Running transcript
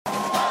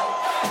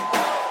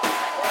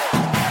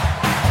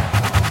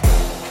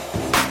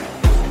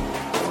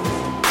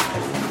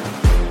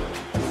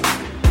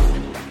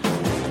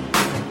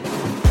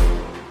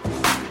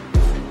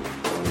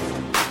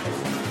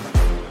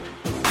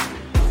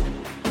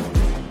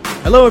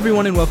Hello,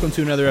 everyone, and welcome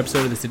to another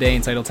episode of the Today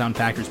in Titletown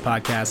Packers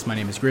podcast. My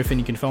name is Griffin.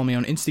 You can follow me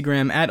on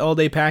Instagram at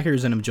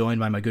AllDayPackers, and I'm joined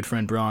by my good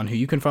friend Braun, who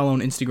you can follow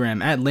on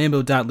Instagram at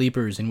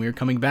Lambo.Leapers. And we're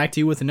coming back to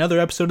you with another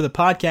episode of the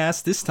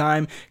podcast, this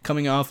time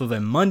coming off of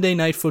a Monday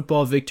Night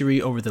Football victory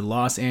over the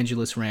Los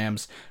Angeles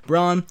Rams.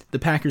 Braun, the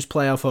Packers'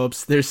 playoff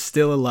hopes, they're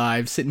still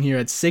alive, sitting here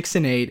at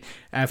 6-8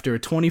 after a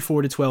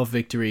 24-12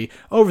 victory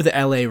over the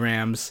LA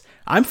Rams.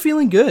 I'm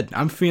feeling good.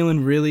 I'm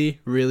feeling really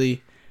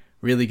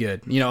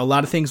good. You know, a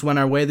lot of things went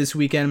our way this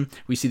weekend.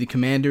 We see the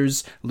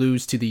Commanders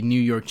lose to the New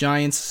York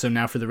Giants, so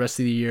now for the rest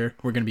of the year,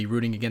 we're going to be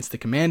rooting against the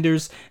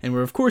Commanders, and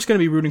we're of course going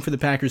to be rooting for the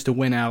Packers to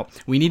win out.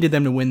 We needed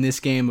them to win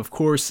this game, of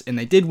course, and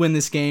they did win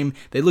this game.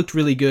 They looked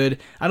really good.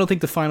 I don't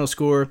think the final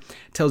score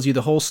tells you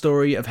the whole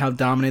story of how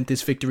dominant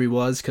this victory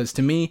was, because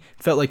to me,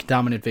 it felt like a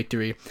dominant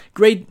victory.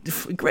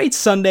 Great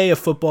Sunday of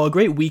football,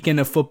 great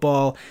weekend of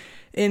football,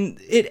 and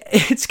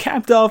it's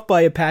capped off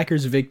by a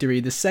Packers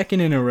victory, the second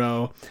in a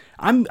row.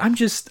 I'm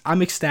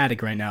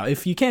ecstatic right now.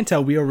 If you can't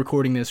tell, we are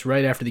recording this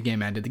right after the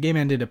game ended. The game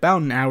ended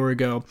about an hour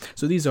ago,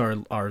 so these are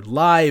our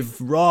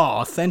live,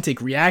 raw, authentic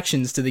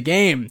reactions to the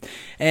game.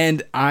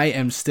 And I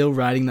am still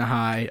riding the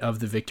high of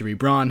the victory.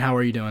 Braun, how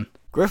are you doing?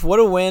 Griff, what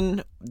a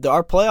win.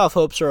 Our playoff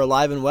hopes are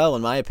alive and well,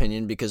 in my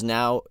opinion, because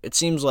now it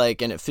seems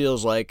like, and it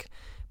feels like,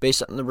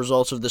 based on the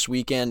results of this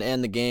weekend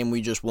and the game we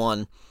just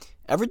won,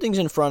 everything's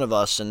in front of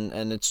us,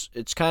 and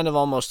it's kind of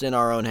almost in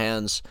our own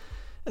hands.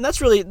 And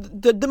that's really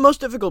the most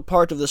difficult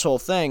part of this whole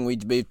thing.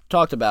 We've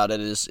talked about it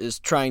is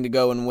trying to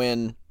go and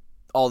win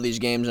all these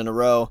games in a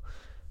row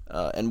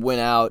and win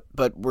out.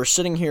 But we're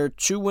sitting here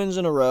 2 wins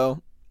in a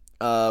row,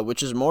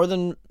 which is more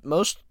than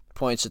most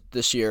points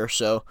this year.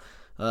 So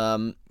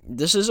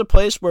this is a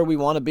place where we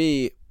want to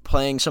be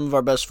playing some of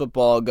our best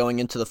football going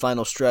into the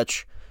final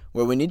stretch,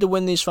 where we need to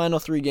win these final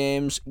 3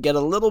 games, get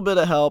a little bit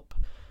of help.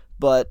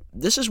 But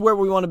this is where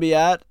we want to be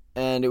at.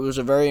 And it was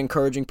a very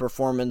encouraging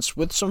performance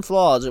with some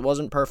flaws. It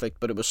wasn't perfect,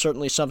 but it was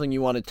certainly something you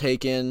want to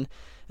take in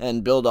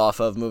and build off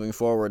of moving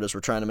forward as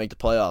we're trying to make the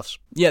playoffs.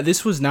 Yeah,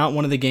 this was not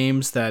one of the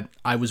games that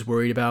I was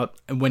worried about.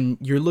 When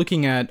you're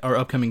looking at our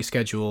upcoming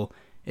schedule,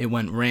 it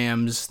went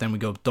Rams, then we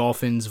go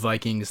Dolphins,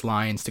 Vikings,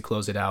 Lions to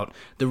close it out.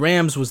 The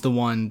Rams was the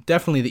one,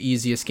 definitely the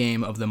easiest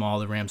game of them all.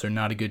 The Rams are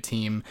not a good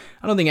team.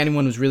 I don't think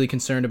anyone was really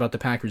concerned about the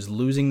Packers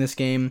losing this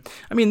game.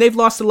 I mean, they've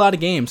lost a lot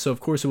of games, so of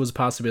course it was a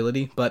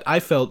possibility, but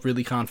I felt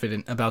really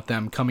confident about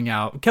them coming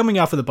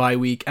off of the bye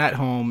week, at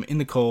home, in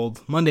the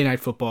cold, Monday Night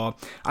Football.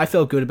 I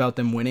felt good about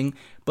them winning.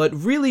 But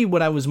really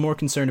what I was more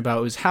concerned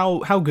about was how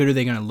good are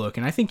they going to look?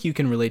 And I think you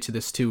can relate to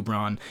this too,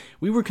 Braun.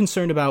 We were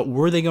concerned about,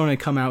 were they going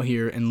to come out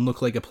here and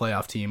look like a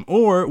playoff team?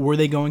 Or were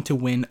they going to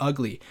win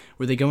ugly?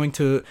 Were they going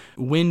to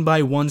win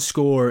by 1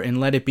 score and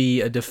let it be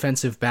a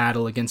defensive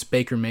battle against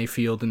Baker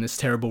Mayfield and this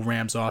terrible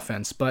Rams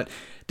offense? But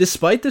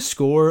despite the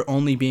score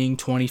only being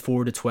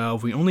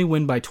 24-12, we only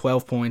win by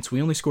 12 points.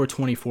 We only score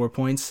 24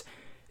 points.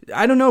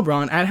 I don't know,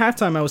 Braun. At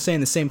halftime, I was saying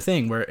the same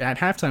thing, where at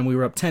halftime we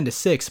were up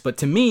 10-6, but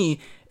to me,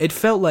 it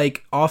felt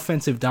like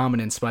offensive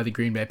dominance by the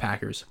Green Bay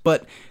Packers.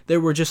 But there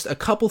were just a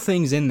couple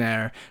things in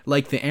there,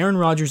 like the Aaron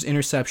Rodgers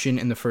interception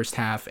in the first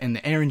half and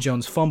the Aaron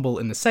Jones fumble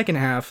in the second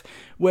half,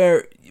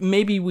 where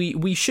maybe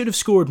we should have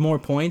scored more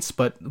points,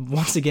 but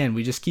once again,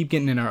 we just keep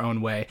getting in our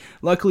own way.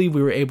 Luckily,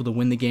 we were able to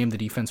win the game. The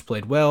defense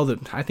played well.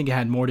 I think it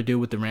had more to do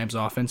with the Rams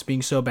offense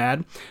being so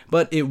bad,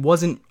 but it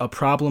wasn't a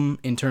problem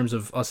in terms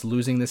of us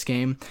losing this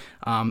game.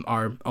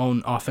 Our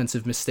own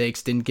offensive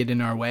mistakes didn't get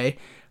in our way,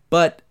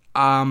 but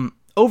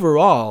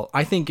overall,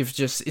 I think it's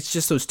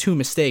just those 2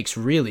 mistakes,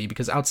 really,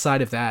 because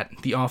outside of that,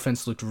 the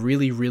offense looked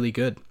really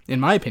good, in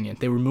my opinion.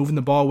 They were moving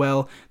the ball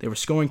well. They were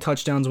scoring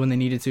touchdowns when they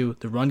needed to.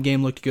 The run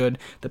game looked good.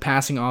 The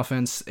passing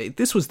offense,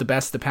 this was the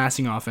best the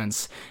passing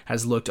offense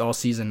has looked all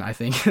season, I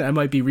think. That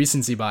might be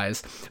recency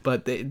bias,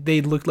 but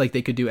they looked like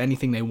they could do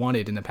anything they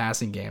wanted in the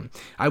passing game.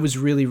 I was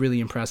really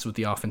impressed with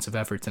the offensive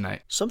effort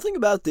tonight. Something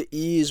about the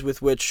ease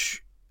with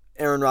which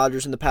Aaron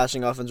Rodgers in the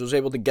passing offense was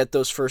able to get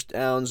those first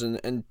downs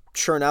and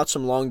churn out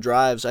some long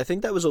drives. I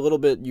think that was a little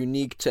bit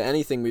unique to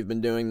anything we've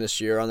been doing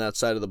this year on that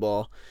side of the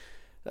ball.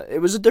 It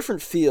was a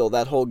different feel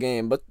that whole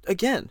game, but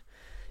again,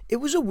 it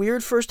was a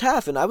weird first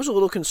half, and I was a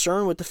little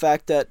concerned with the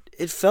fact that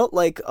it felt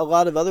like a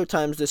lot of other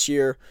times this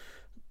year,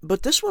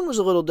 but this one was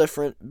a little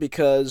different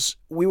because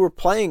we were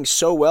playing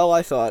so well,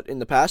 I thought, in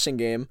the passing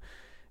game,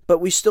 but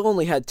we still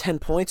only had 10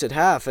 points at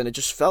half, and it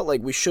just felt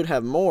like we should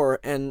have more,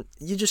 and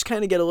you just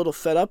kind of get a little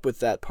fed up with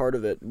that part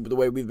of it, the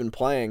way we've been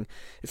playing.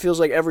 It feels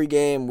like every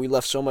game we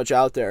left so much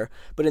out there.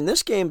 But in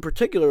this game,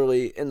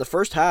 particularly in the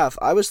first half,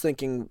 I was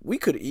thinking we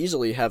could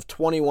easily have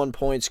 21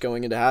 points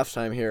going into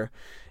halftime here,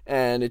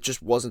 and it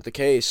just wasn't the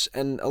case.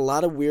 And a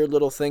lot of weird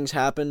little things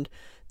happened.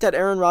 That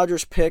Aaron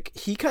Rodgers pick,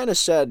 he kind of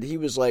said, he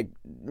was like,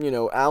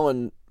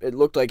 Allen, it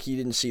looked like he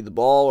didn't see the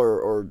ball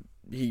or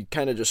he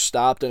kind of just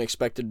stopped and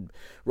expected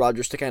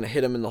Rodgers to kind of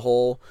hit him in the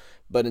hole.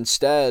 But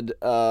instead,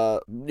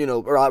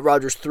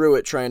 Rodgers threw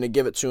it trying to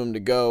give it to him to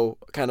go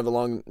kind of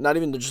along, not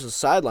even just the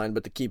sideline,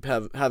 but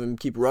to have him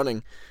keep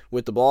running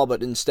with the ball.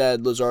 But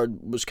instead, Lazard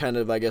was kind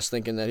of, I guess,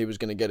 thinking that he was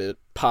going to get it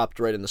popped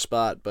right in the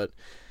spot. But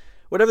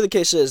whatever the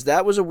case is,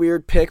 that was a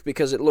weird pick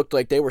because it looked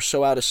like they were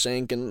so out of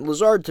sync, and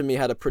Lazard to me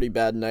had a pretty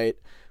bad night.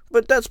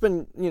 But that's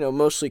been,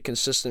 mostly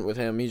consistent with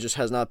him. He just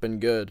has not been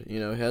good. He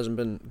hasn't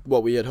been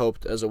what we had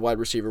hoped as a wide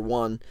receiver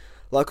one.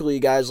 Luckily,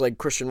 guys like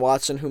Christian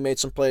Watson, who made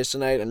some plays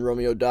tonight, and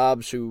Romeo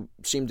Doubs, who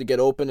seemed to get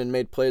open and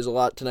made plays a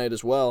lot tonight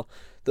as well,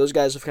 those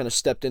guys have kind of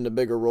stepped into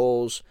bigger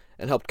roles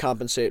and helped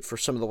compensate for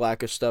some of the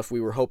lack of stuff we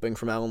were hoping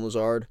from Allen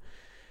Lazard.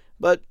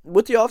 But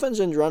with the offense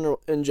in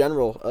general,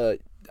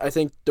 I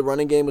think the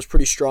running game was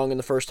pretty strong in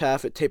the first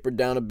half. It tapered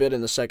down a bit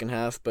in the second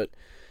half, but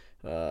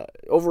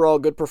overall,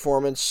 good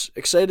performance.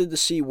 Excited to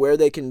see where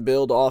they can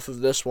build off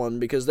of this one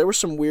because there were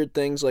some weird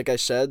things, like I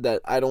said,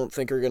 that I don't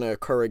think are going to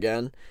occur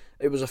again.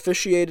 It was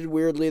officiated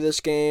weirdly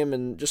this game,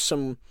 and just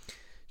some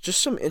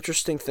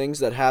interesting things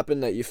that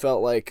happened that you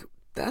felt like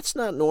that's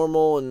not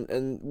normal,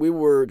 and we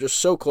were just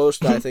so close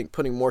to, I think,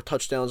 putting more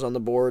touchdowns on the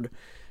board.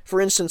 For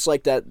instance,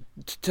 like that,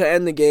 to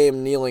end the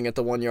game kneeling at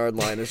the 1 yard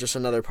line is just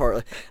another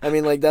part. I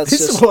mean, like that's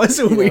this just... was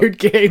a weird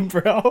game,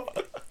 bro.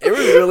 It was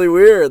really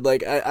weird.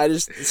 Like, I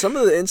just... Some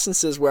of the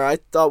instances where I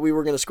thought we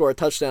were going to score a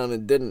touchdown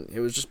and didn't.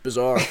 It was just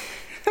bizarre.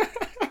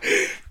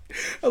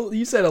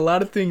 You said a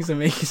lot of things that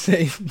make you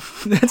say,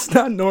 that's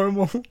not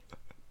normal.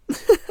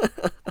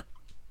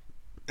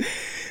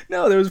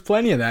 No, there was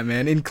plenty of that,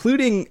 man.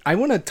 Including, I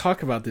want to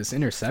talk about this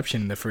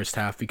interception in the first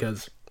half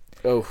because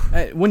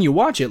when you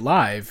watch it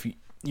live,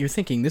 you're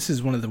thinking this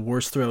is one of the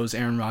worst throws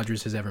Aaron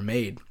Rodgers has ever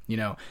made.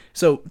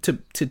 So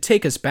to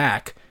take us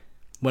back,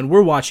 when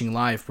we're watching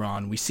live,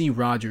 Braun, we see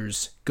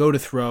Rodgers go to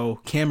throw,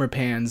 camera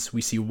pans,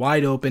 we see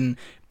wide open,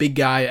 big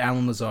guy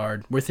Allen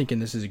Lazard. We're thinking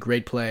this is a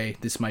great play.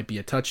 This might be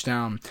a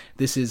touchdown.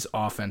 This is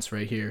offense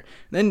right here.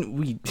 Then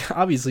we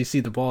obviously see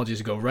the ball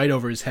just go right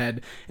over his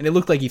head, and it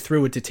looked like he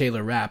threw it to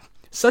Taylor Rapp.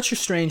 Such a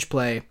strange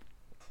play.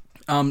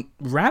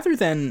 Rather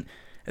than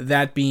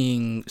that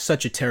being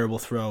such a terrible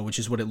throw, which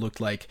is what it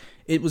looked like,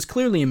 it was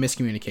clearly a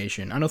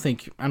miscommunication.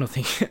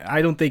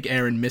 I don't think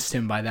Aaron missed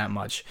him by that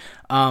much.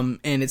 And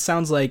it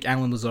sounds like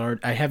Allen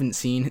Lazard, I haven't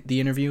seen the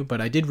interview, but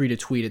I did read a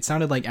tweet. It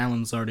sounded like Allen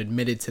Lazard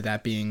admitted to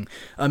that being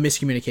a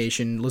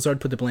miscommunication.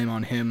 Lazard put the blame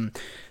on him.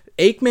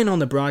 Aikman on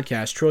the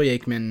broadcast, Troy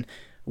Aikman,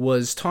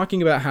 was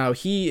talking about how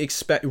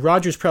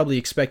Rodgers probably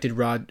expected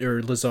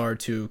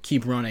Lazard to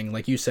keep running,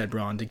 like you said,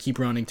 Braun, to keep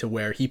running to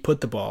where he put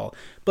the ball.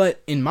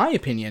 But in my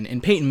opinion,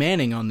 and Peyton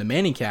Manning on the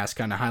Manningcast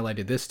kind of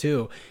highlighted this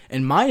too,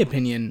 in my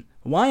opinion,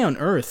 why on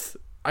earth,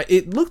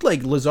 it looked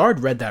like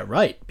Lazard read that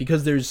right,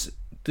 because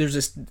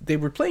they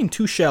were playing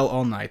two shell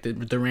all night,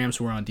 the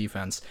Rams were on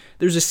defense.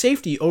 There's a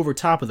safety over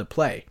top of the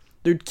play.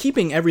 They're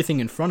keeping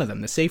everything in front of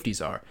them, the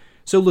safeties are.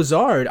 So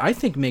Lazard, I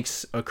think,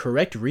 makes a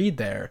correct read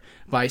there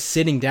by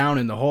sitting down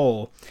in the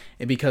hole,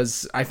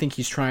 because I think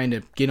he's trying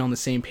to get on the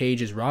same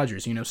page as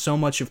Rodgers. So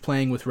much of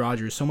playing with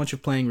Rodgers, so much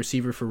of playing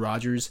receiver for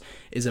Rodgers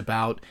is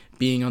about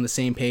being on the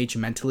same page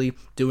mentally,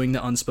 doing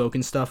the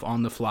unspoken stuff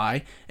on the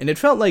fly, and it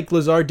felt like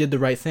Lazard did the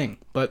right thing.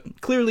 But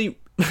clearly,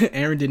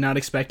 Aaron did not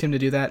expect him to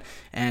do that,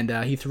 and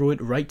he threw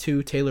it right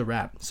to Taylor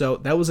Rapp. So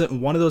that was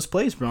one of those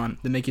plays, Braun,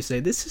 that make you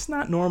say, this is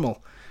not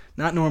normal.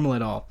 Not normal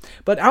at all.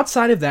 But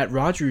outside of that,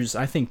 Rodgers,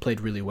 I think,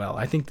 played really well.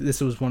 I think this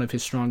was one of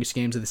his strongest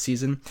games of the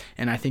season,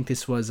 and I think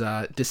this was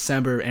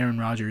December Aaron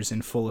Rodgers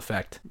in full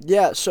effect.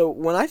 Yeah, so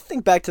when I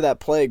think back to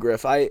that play,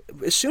 Griff,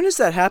 as soon as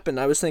that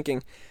happened, I was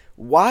thinking,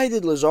 why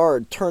did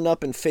Lazard turn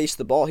up and face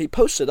the ball? He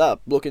posted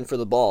up looking for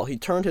the ball. He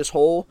turned his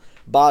whole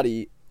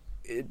body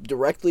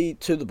directly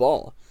to the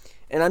ball.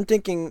 And I'm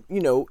thinking,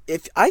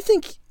 I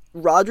think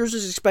Rodgers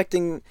is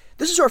expecting,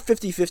 this is our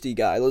 50-50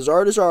 guy.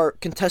 Lazard is our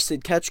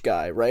contested catch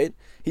guy, right?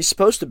 He's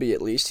supposed to be,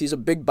 at least. He's a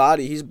big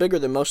body. He's bigger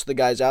than most of the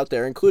guys out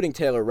there, including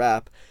Taylor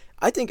Rapp.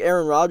 I think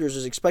Aaron Rodgers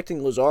is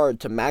expecting Lazard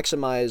to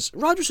maximize.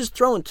 Rodgers is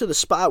throwing to the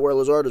spot where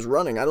Lazard is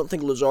running. I don't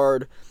think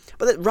Lazard...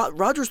 But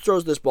Rodgers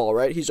throws this ball,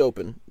 right? He's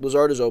open.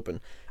 Lazard is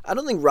open. I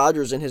don't think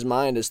Rodgers in his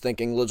mind is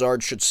thinking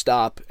Lazard should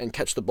stop and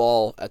catch the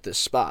ball at this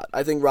spot.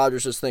 I think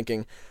Rodgers is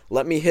thinking,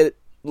 let me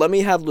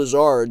have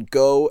Lazard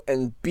go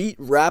and beat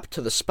Rapp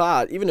to the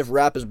spot, even if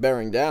Rapp is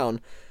bearing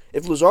down.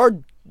 If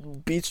Lazard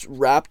beats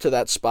Rapp to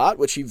that spot,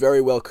 which he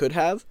very well could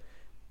have,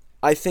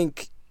 I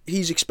think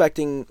he's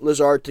expecting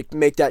Lazard to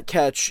make that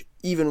catch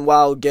even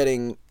while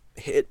getting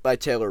hit by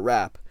Taylor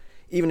Rapp.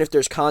 Even if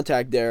there's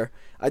contact there,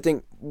 I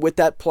think with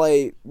that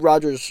play,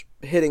 Rodgers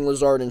hitting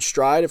Lazard in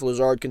stride, if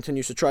Lazard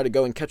continues to try to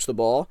go and catch the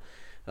ball,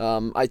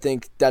 I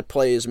think that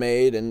play is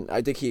made, and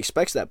I think he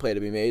expects that play to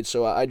be made.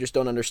 So I just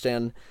don't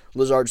understand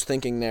Lazard's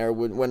thinking there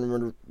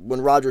when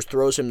Rodgers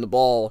throws him the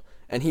ball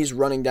and he's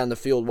running down the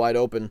field wide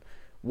open.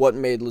 What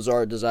made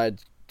Lazard decide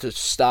to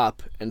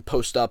stop and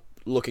post up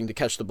looking to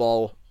catch the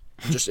ball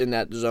just in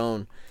that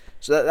zone?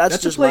 So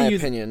that's just my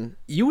opinion.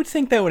 You would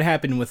think that would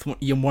happen with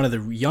one of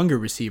the younger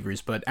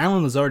receivers, but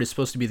Allen Lazard is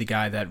supposed to be the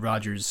guy that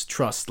Rodgers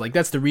trusts. Like,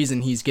 that's the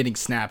reason he's getting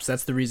snaps.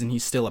 That's the reason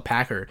he's still a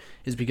Packer,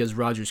 is because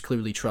Rodgers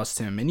clearly trusts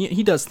him. And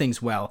he does things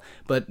well,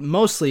 but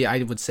mostly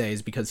I would say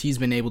is because he's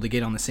been able to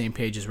get on the same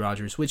page as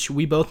Rodgers, which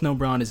we both know,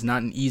 Braun, is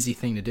not an easy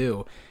thing to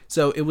do.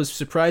 So it was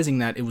surprising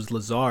that it was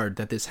Lazard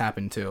that this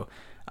happened to.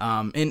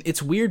 And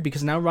it's weird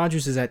because now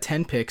Rodgers is at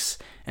 10 picks,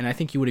 and I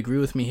think you would agree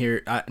with me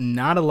here.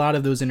 Not a lot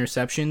of those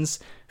interceptions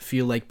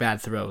feel like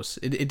bad throws.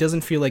 It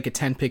doesn't feel like a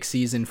 10-pick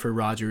season for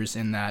Rodgers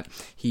in that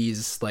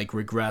he's like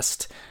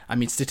regressed. I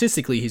mean,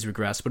 statistically he's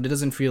regressed, but it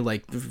doesn't feel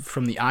like,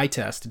 from the eye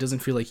test, it doesn't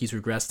feel like he's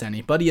regressed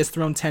any. But he has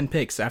thrown 10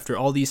 picks after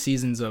all these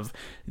seasons of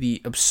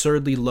the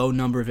absurdly low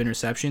number of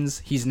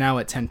interceptions. He's now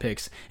at 10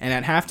 picks. And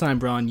at halftime,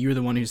 Braun, you were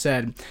the one who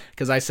said,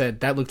 because I said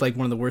that looked like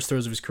one of the worst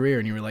throws of his career,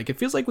 and you were like, it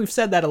feels like we've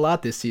said that a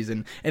lot this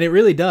season. And it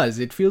really does.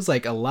 It feels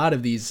like a lot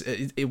of these,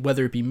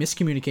 whether it be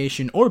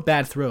miscommunication or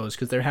bad throws,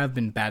 because there have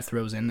been bad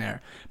throws in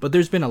there, but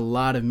there's been a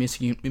lot of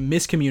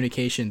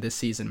miscommunication this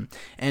season.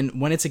 And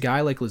when it's a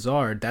guy like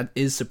Lazard, that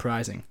is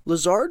surprising.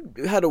 Lazard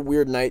had a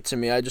weird night to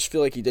me. I just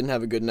feel like he didn't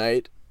have a good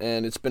night,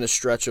 and it's been a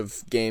stretch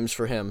of games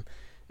for him.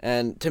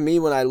 And to me,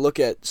 when I look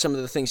at some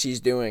of the things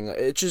he's doing,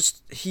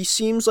 he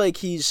seems like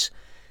he's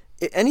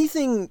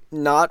anything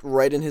not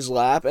right in his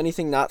lap,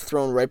 anything not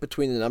thrown right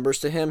between the numbers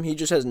to him, he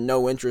just has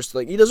no interest.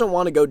 Like, he doesn't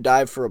want to go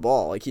dive for a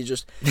ball. Like,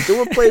 there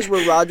were plays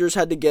where Rodgers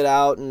had to get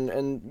out,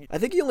 and I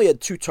think he only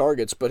had 2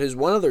 targets, but his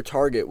one other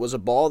target was a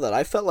ball that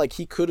I felt like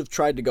he could have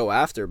tried to go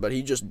after, but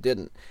he just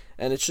didn't.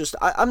 And it's just,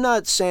 I'm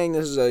not saying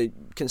this is a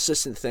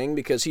consistent thing,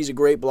 because he's a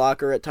great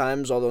blocker at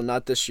times, although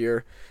not this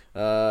year.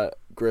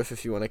 Griff,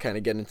 if you want to kind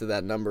of get into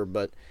that number,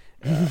 but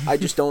I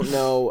just don't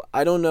know.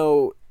 I don't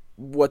know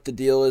what the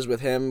deal is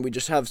with him.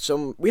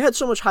 We had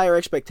so much higher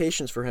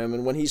expectations for him,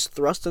 and when he's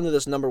thrust into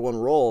this number 1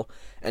 role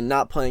and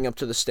not playing up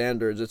to the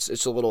standards,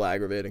 it's a little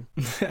aggravating.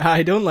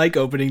 I don't like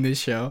opening this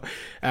show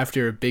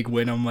after a big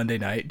win on Monday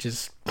night,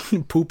 just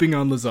pooping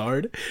on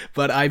Lazard,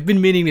 but I've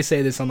been meaning to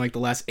say this on like the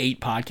last 8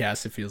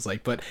 podcasts, it feels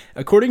like. But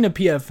according to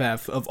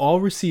PFF, of all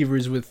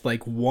receivers with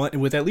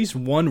at least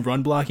one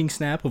run blocking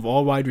snap of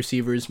all wide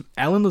receivers,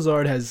 Allen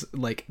Lazard has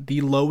like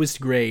the lowest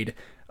grade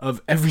of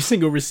every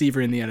single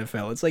receiver in the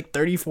NFL. It's like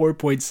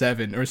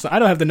 34.7 or so. I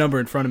don't have the number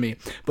in front of me,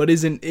 but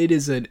it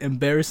is an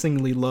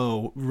embarrassingly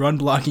low run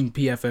blocking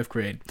PFF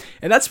grade.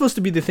 And that's supposed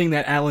to be the thing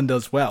that Allen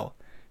does well.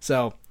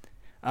 So,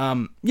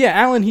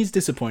 Allen, he's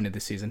disappointed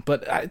this season.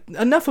 But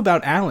enough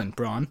about Allen,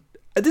 Braun.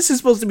 This is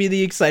supposed to be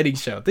the exciting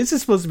show. This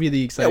is supposed to be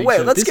the exciting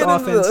show.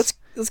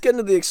 Let's get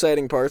into the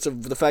exciting parts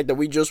of the fact that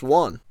we just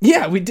won.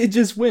 Yeah, we did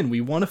just win.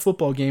 We won a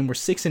football game. We're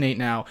 6-8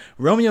 now.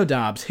 Romeo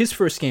Doubs, his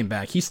first game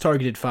back, he's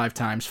targeted 5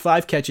 times,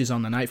 5 catches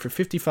on the night for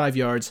 55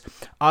 yards.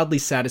 Oddly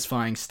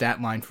satisfying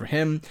stat line for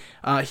him.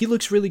 He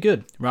looks really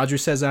good.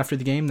 Rodgers says after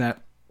the game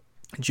that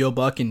Joe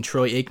Buck and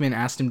Troy Aikman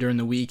asked him during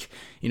the week,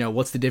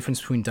 what's the difference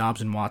between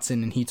Doubs and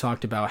Watson? And he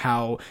talked about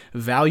how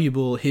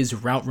valuable his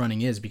route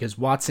running is, because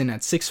Watson at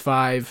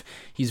 6'5",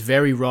 he's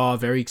very raw,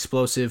 very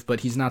explosive,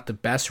 but he's not the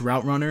best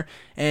route runner.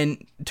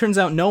 And it turns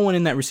out no one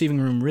in that receiving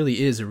room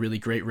really is a really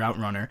great route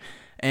runner.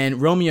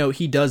 And Romeo,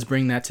 he does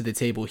bring that to the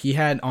table. He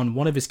had on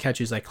one of his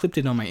catches, I clipped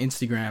it on my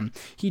Instagram,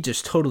 he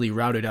just totally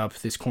routed up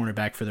this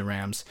cornerback for the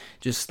Rams.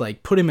 Just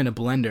like put him in a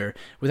blender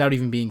without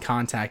even being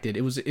contacted.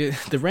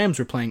 The Rams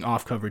were playing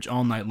off coverage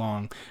all night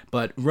long,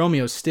 but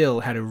Romeo still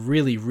had a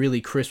really,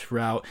 really crisp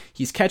route.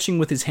 He's catching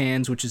with his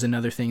hands, which is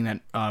another thing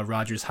that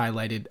Rodgers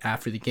highlighted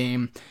after the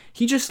game.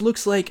 He just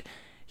looks like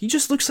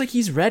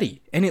he's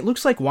ready. And it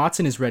looks like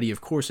Watson is ready,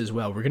 of course, as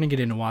well. We're going to get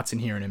into Watson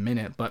here in a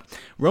minute. But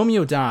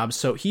Romeo Doubs,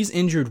 so he's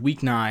injured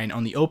week 9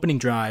 on the opening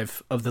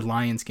drive of the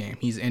Lions game.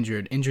 He's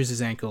injures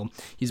his ankle.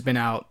 He's been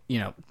out,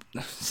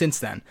 since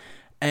then.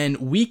 And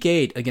week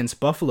 8 against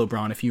Buffalo,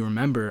 Braun, if you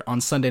remember,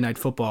 on Sunday Night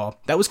Football,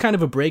 that was kind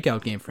of a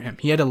breakout game for him.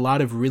 He had a lot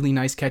of really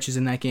nice catches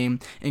in that game,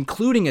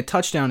 including a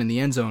touchdown in the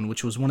end zone,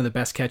 which was one of the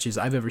best catches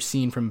I've ever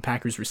seen from a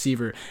Packers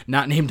receiver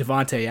not named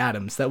Davante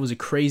Adams. That was a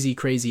crazy,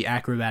 crazy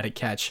acrobatic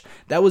catch.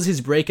 That was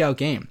his breakout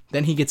game.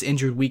 Then he gets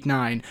injured week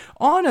 9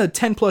 on a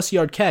 10-plus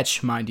yard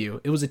catch, mind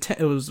you. It was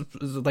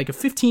like a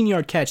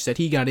 15-yard catch that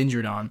he got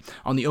injured on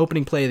the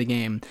opening play of the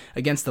game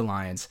against the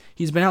Lions.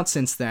 He's been out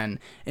since then,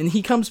 and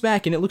he comes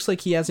back, and it looks like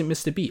he hasn't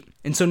missed a beat.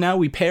 And so now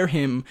we pair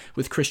him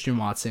with Christian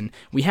Watson.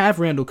 We have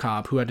Randall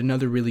Cobb, who had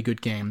another really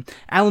good game.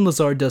 Allen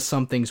Lazard does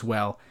some things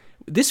well.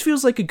 This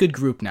feels like a good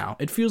group now.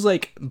 It feels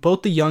like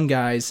both the young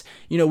guys,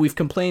 we've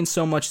complained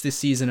so much this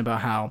season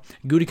about how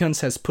Gutekunst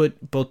has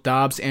put both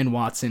Doubs and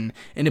Watson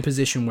in a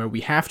position where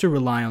we have to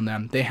rely on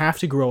them. They have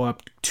to grow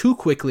up too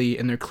quickly,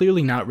 and they're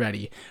clearly not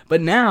ready.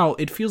 But now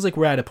it feels like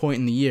we're at a point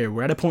in the year,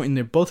 we're at a point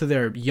in both of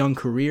their young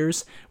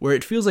careers where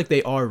it feels like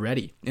they are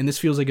ready. And this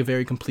feels like a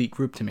very complete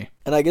group to me.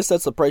 And I guess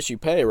that's the price you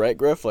pay, right,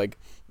 Griff? Like,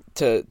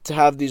 to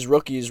have these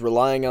rookies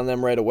relying on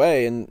them right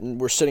away, and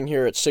we're sitting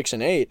here at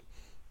 6-8.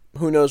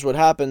 Who knows what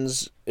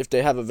happens if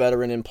they have a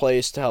veteran in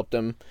place to help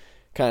them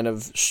kind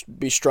of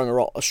be strung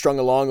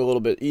along a little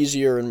bit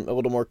easier and a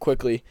little more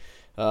quickly.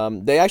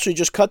 They actually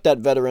just cut that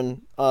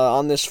veteran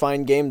on this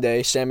fine game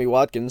day, Sammy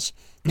Watkins,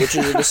 which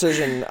is a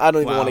decision. I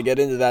don't even want to get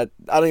into that.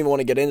 I don't even want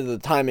to get into the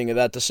timing of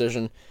that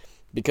decision,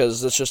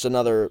 because it's just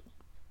another.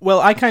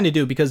 Well, I kind of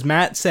do, because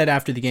Matt said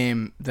after the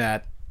game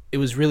that it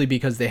was really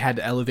because they had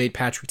to elevate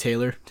Patrick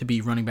Taylor to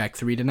be running back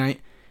 3 tonight.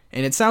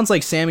 And it sounds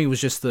like Sammy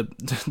was just the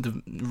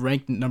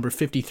ranked number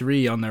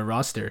 53 on their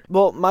roster.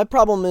 Well, my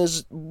problem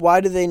is, why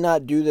do they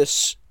not do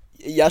this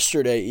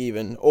yesterday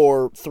even,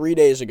 or 3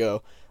 days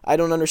ago. I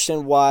don't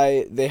understand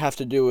why they have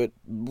to do it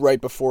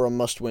right before a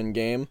must-win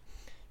game.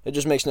 It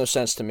just makes no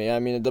sense to me. I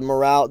mean, the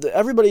morale,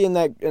 everybody in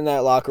that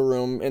locker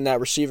room, in that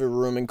receiver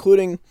room,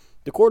 including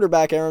the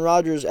quarterback, Aaron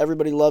Rodgers,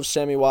 everybody loves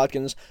Sammy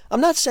Watkins.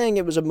 I'm not saying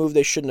it was a move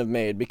they shouldn't have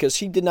made, because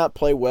he did not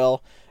play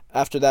well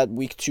after that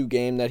Week 2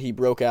 game that he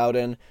broke out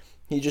in.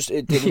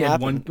 It didn't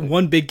happen.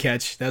 One big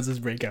catch. That's his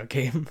breakout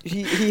game.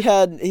 He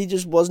hasn't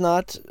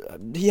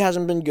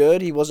been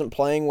good. He wasn't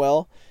playing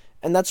well,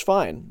 and that's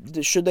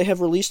fine. Should they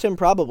have released him?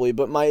 Probably,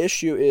 but my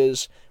issue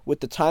is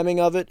with the timing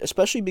of it,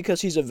 especially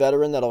because he's a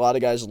veteran that a lot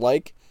of guys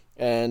like,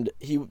 and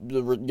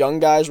the young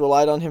guys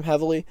relied on him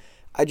heavily.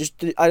 I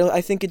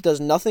think it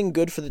does nothing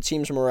good for the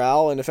team's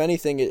morale, and if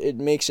anything, it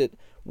makes it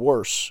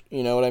worse.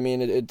 You know what I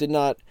mean? It did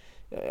not.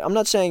 I'm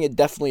not saying it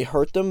definitely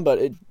hurt them, but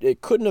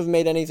it couldn't have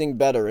made anything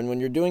better. And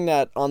when you're doing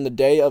that on the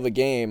day of a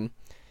game,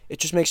 it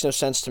just makes no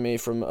sense to me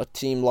from a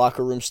team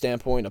locker room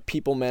standpoint, a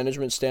people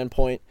management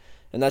standpoint.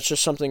 And that's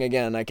just something,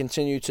 again, I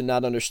continue to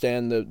not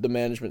understand the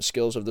management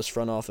skills of this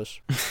front office.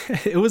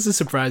 It was a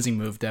surprising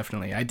move,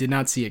 definitely. I did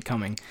not see it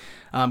coming.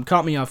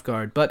 Caught me off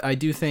guard, but I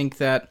do think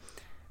that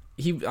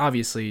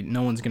obviously,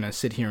 no one's going to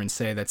sit here and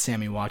say that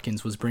Sammy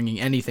Watkins was bringing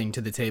anything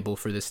to the table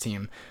for this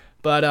team.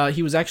 But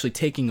he was actually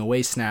taking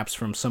away snaps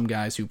from some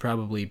guys who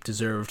probably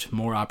deserved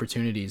more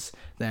opportunities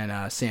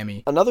than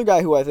Sammy. Another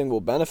guy who I think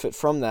will benefit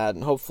from that,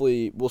 and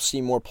hopefully we'll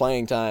see more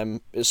playing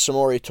time, is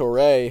Samori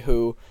Toure,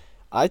 who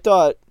I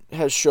thought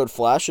has showed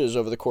flashes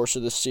over the course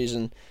of this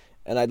season,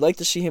 and I'd like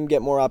to see him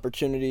get more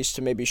opportunities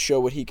to maybe show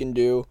what he can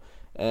do.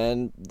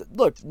 And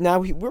look, now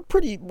we're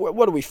pretty,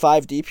 what are we,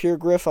 5 deep here,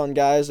 Griff, on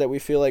guys that we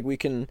feel like we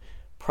can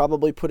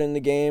probably put in the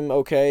game,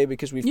 okay,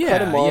 because we've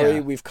cut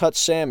Amari, we've cut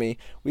Sammy.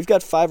 We've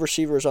got 5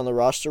 receivers on the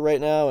roster right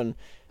now, and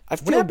I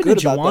feel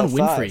good about that 5.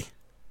 Winfrey?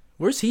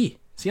 Where's he?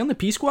 Is he on the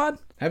P squad?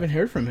 I haven't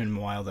heard from him in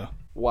a while, though.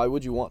 Why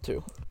would you want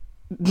to?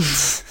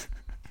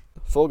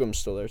 Fulgham's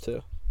still there,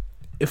 too.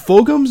 If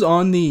Fulgham's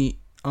on the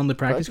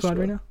practice squad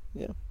right now?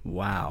 Yeah.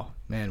 Wow.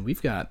 Man,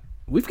 we've got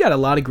a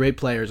lot of great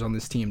players on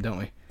this team, don't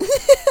we?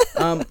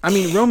 I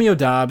mean, Romeo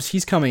Doubs,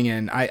 he's coming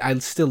in. I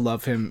still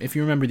love him. If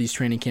you remember these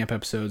training camp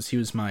episodes, he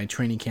was my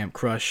training camp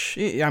crush.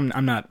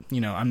 I'm not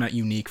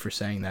unique for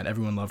saying that.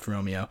 Everyone loved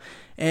Romeo.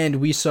 And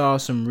we saw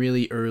some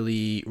really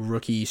early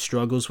rookie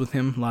struggles with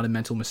him, a lot of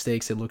mental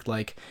mistakes it looked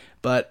like.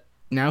 But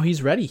now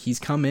he's ready. He's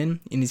come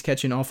in, and he's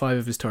catching all 5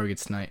 of his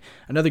targets tonight.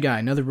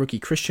 Another rookie,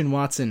 Christian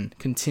Watson,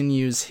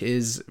 continues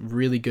his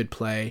really good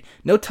play.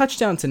 No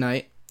touchdown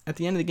tonight. At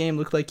the end of the game,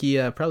 looked like he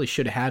probably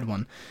should have had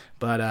one,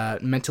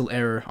 but mental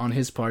error on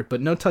his part.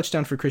 But no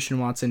touchdown for Christian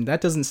Watson.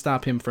 That doesn't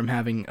stop him from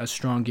having a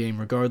strong game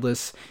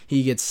regardless.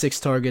 He gets 6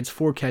 targets,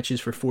 4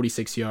 catches for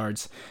 46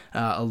 yards,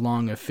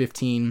 along of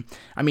 15.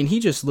 I mean, he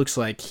just looks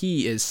like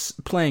he is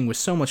playing with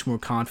so much more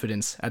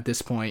confidence at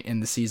this point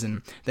in the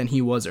season than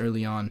he was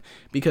early on,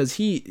 because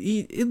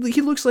he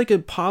looks like a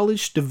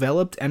polished,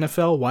 developed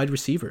NFL wide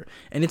receiver.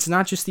 And it's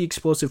not just the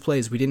explosive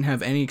plays. We didn't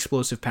have any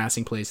explosive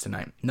passing plays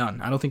tonight.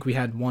 None. I don't think we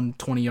had one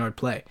 20-yard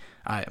play.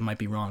 I might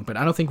be wrong, but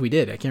I don't think we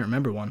did. I can't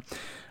remember one.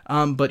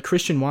 But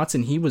Christian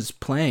Watson, he was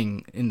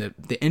playing in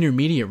the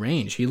intermediate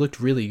range. He looked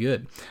really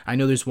good. I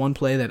know there's one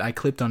play that I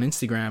clipped on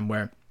Instagram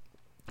where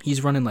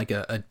he's running like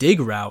a dig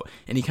route,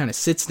 and he kind of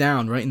sits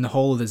down right in the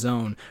hole of the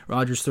zone.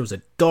 Rodgers throws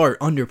a dart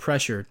under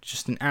pressure,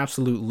 just an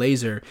absolute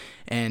laser,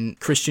 and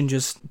Christian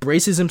just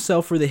braces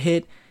himself for the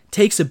hit,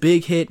 takes a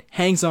big hit,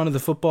 hangs onto the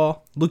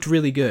football, looked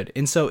really good.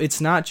 And so it's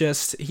not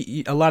just,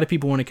 a lot of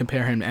people want to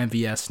compare him to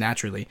MVS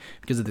naturally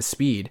because of the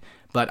speed,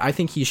 but I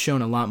think he's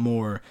shown a lot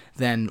more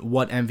than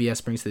what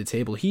MVS brings to the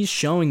table. He's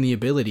showing the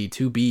ability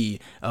to be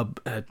a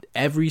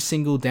every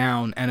single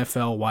down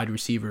NFL wide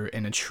receiver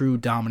and a true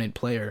dominant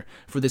player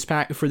for this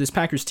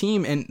Packers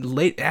team. And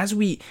late as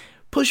we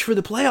push for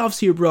the playoffs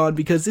here, Braun,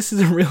 because this is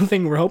a real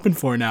thing we're hoping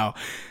for now,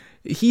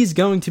 he's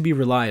going to be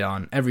relied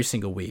on every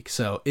single week.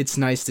 So it's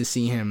nice to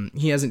see him.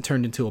 He hasn't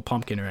turned into a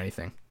pumpkin or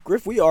anything.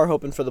 Griff, we are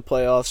hoping for the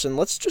playoffs, and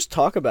let's just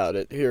talk about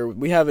it here.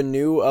 We have a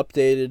new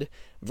updated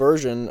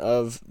version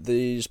of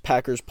these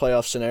Packers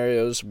playoff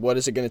scenarios. What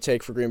is it going to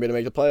take for Green Bay to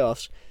make the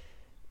playoffs?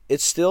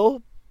 It's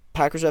still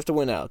Packers have to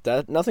win out.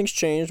 That nothing's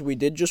changed. We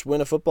did just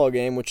win a football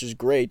game, which is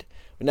great.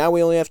 But now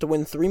we only have to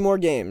win 3 more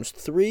games.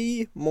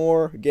 3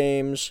 more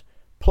games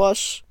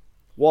plus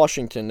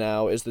Washington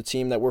now is the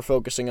team that we're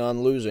focusing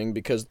on losing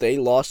because they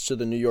lost to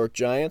the New York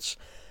Giants.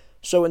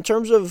 So in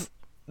terms of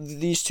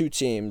these 2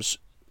 teams,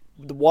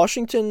 the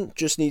Washington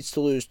just needs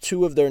to lose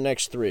 2 of their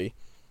next 3.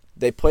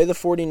 They play the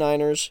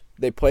 49ers,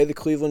 they play the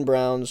Cleveland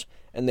Browns,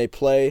 and they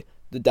play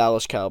the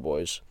Dallas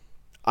Cowboys.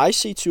 I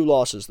see 2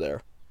 losses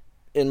there,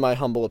 in my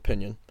humble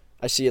opinion.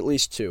 I see at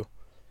least 2.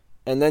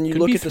 And then you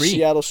look at the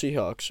Seattle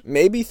Seahawks.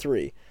 Maybe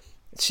 3.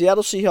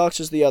 Seattle Seahawks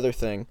is the other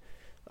thing.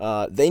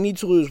 They need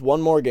to lose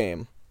 1 more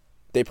game.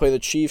 They play the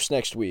Chiefs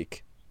next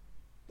week.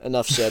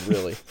 enough said,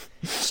 really.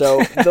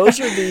 So those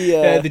are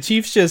the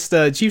Chiefs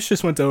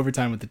just went to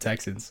overtime with the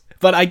Texans.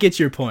 But I get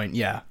your point.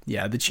 Yeah,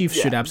 the Chiefs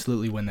should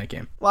absolutely win that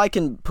game. Well, I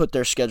can put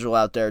their schedule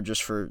out there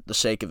just for the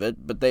sake of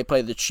it, but they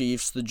play the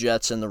Chiefs, the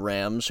Jets, and the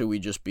Rams, who we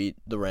just beat,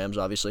 the Rams,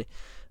 obviously.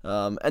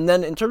 And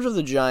then in terms of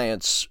the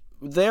Giants,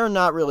 they're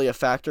not really a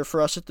factor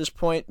for us at this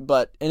point,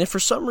 and if for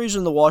some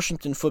reason the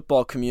Washington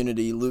football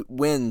community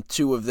win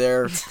 2 of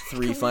their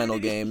 3 final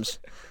games,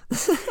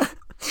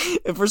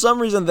 if for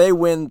some reason they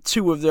win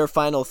 2 of their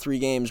final 3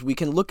 games, we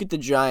can look at the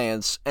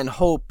Giants and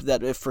hope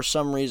that if for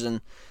some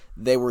reason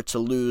they were to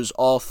lose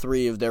all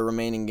 3 of their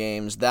remaining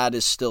games, that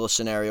is still a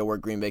scenario where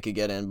Green Bay could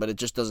get in, but it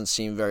just doesn't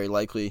seem very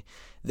likely.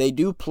 They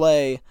do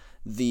play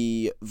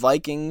the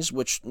Vikings,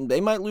 which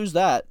they might lose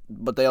that,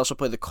 but they also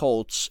play the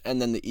Colts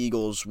and then the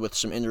Eagles with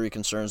some injury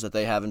concerns that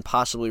they have and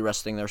possibly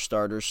resting their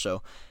starters,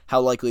 so how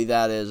likely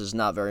that is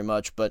not very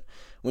much. But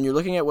when you're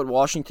looking at what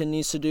Washington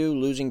needs to do,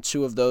 losing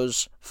 2 of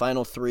those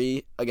final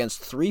 3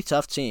 against 3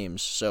 tough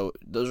teams, so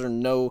those are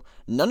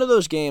none of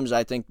those games,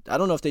 I don't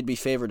know if they'd be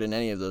favored in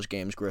any of those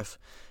games, Griff.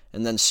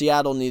 And then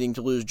Seattle needing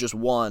to lose just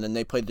 1, and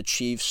they played the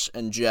Chiefs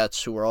and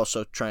Jets, who are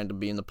also trying to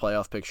be in the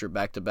playoff picture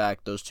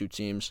back-to-back, those 2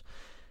 teams.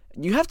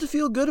 You have to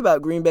feel good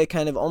about Green Bay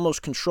kind of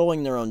almost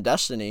controlling their own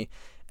destiny,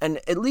 and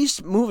at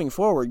least moving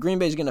forward, Green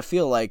Bay is going to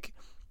feel like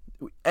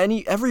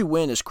every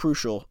win is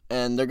crucial,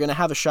 and they're going to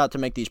have a shot to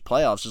make these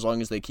playoffs as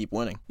long as they keep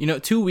winning.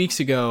 2 weeks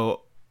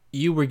ago,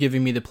 you were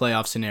giving me the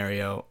playoff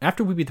scenario.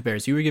 After we beat the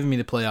Bears, you were giving me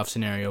the playoff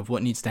scenario of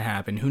what needs to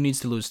happen, who needs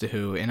to lose to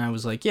who, and I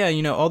was like, yeah,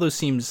 all those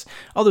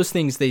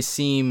things, they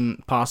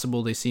seem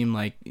possible, they seem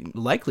like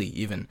likely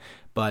even,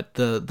 but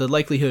the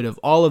likelihood of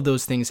all of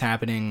those things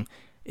happening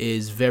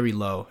is very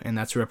low, and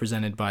that's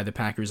represented by the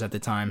Packers at the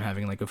time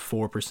having like a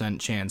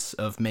 4% chance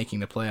of making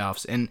the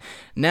playoffs. And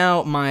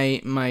now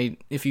my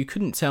if you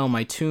couldn't tell,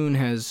 my tune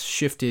has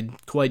shifted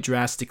quite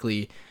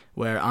drastically,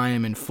 where I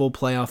am in full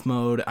playoff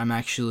mode. I'm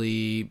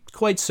actually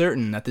quite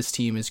certain that this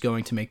team is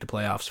going to make the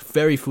playoffs,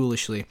 very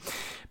foolishly,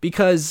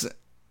 because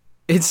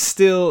it's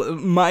still,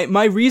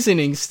 my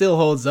reasoning still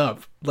holds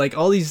up. Like,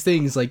 all these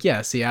things, like,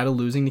 yeah, Seattle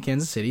losing to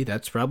Kansas City,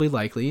 that's probably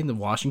likely. The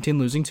Washington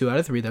losing 2 out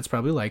of 3, that's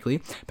probably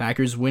likely.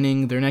 Packers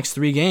winning their next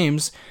 3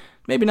 games,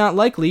 maybe not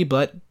likely,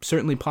 but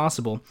certainly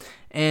possible.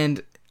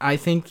 And I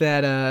think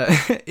that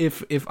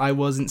if I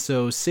wasn't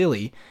so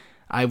silly,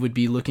 I would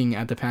be looking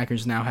at the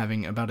Packers now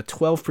having about a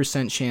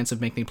 12% chance of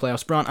making the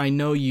playoffs. Braun, I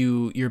know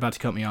you're about to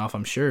cut me off,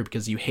 I'm sure,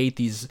 because you hate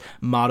these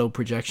model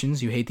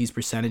projections, you hate these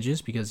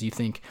percentages, because you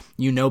think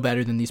you know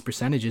better than these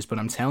percentages, but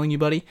I'm telling you,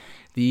 buddy,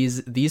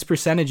 these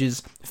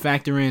percentages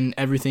factor in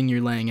everything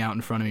you're laying out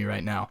in front of me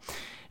right now.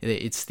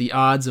 It's the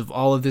odds of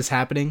all of this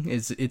happening.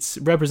 It's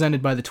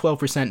represented by the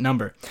 12%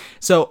 number.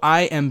 So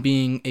I am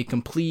being a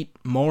complete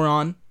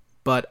moron,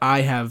 but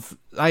I have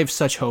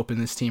such hope in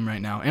this team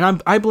right now,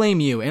 and I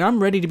blame you, and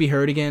I'm ready to be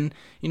hurt again.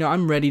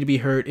 I'm ready to be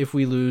hurt if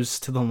we lose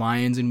to the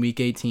Lions in Week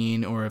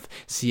 18, or if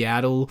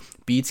Seattle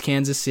beats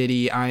Kansas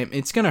City.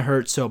 It's gonna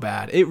hurt so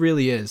bad. It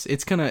really is.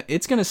 It's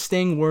gonna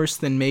sting worse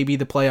than maybe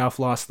the playoff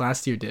loss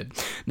last year did.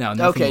 Now,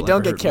 okay,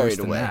 don't get carried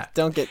away.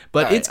 Don't get.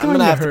 But right, I'm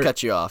gonna have to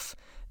cut you off.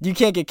 You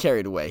can't get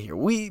carried away here.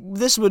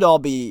 This would all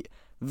be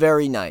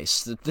very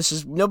nice. This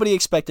is, nobody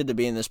expected to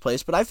be in this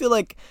place, but I feel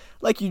like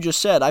you just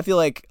said, I feel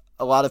like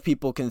a lot of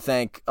people can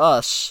thank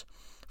us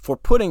for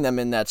putting them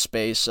in that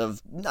space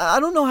of, I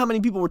don't know how many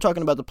people were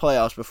talking about the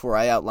playoffs before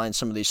I outlined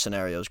some of these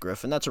scenarios,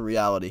 Griff, and that's a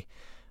reality.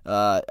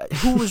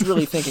 Who was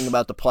really thinking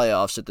about the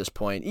playoffs at this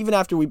point, even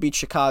after we beat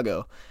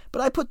Chicago?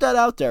 But I put that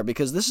out there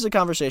because this is a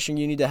conversation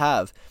you need to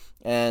have.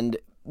 And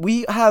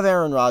we have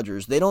Aaron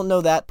Rodgers. They don't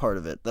know that part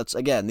of it. That's,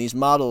 again, these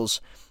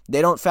models,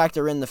 they don't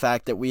factor in the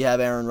fact that we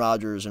have Aaron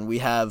Rodgers and we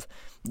have,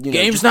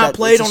 game's not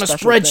played on a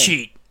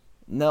spreadsheet. Thing.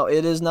 No,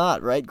 it is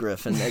not, right,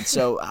 Griff? And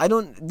so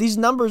these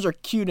numbers are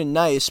cute and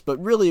nice,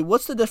 but really,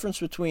 what's the difference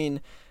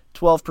between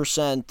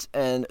 12%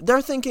 and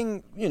they're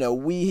thinking,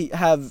 we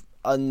have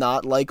a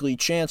not likely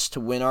chance to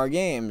win our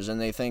games,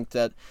 and they think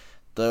that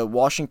the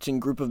Washington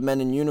group of men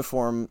in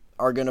uniform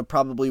are going to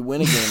probably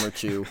win a game or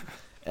 2.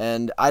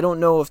 And I don't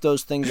know if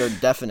those things are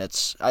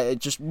definites.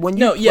 When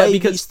you play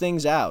these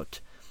things out,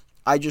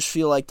 I just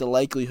feel like the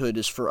likelihood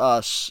is for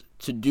us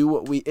to do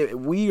what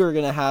we are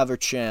going to have a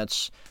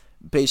chance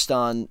based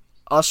on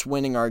us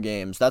winning our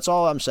games. That's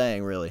all I'm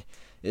saying, really,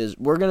 is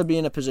we're going to be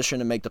in a position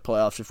to make the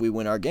playoffs if we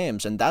win our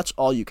games, and that's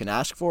all you can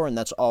ask for, and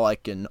that's all I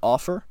can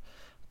offer.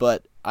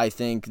 But I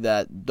think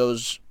that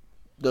those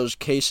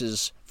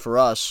cases for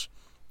us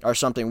are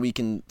something we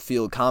can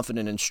feel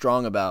confident and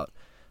strong about.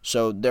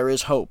 So there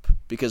is hope,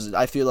 because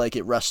I feel like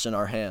it rests in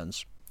our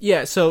hands.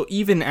 Yeah, so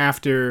even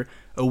after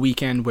a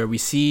weekend where we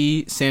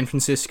see San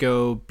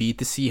Francisco beat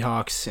the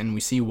Seahawks and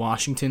we see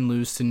Washington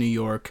lose to New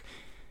York,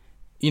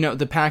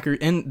 the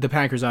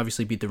Packers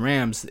obviously beat the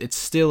Rams, it's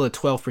still a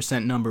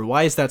 12% number.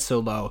 Why is that so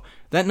low?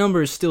 That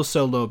number is still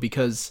so low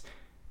because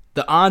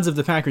the odds of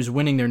the Packers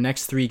winning their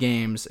next 3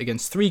 games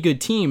against 3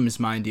 good teams,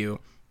 mind you,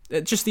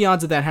 just the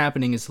odds of that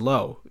happening is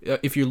low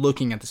if you're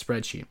looking at the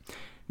spreadsheet.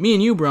 Me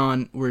and you,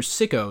 Braun, we're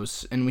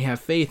sickos, and we have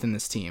faith in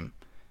this team.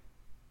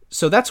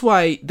 So that's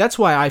why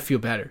I feel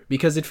better,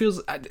 because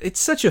it's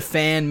such a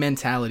fan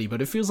mentality, but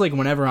it feels like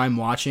whenever I'm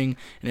watching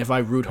and if I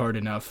root hard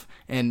enough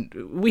and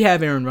we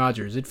have Aaron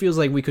Rodgers, it feels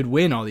like we could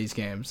win all these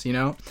games, you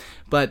know?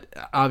 But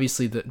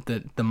obviously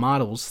the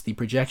models, the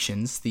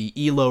projections, the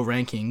ELO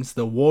rankings,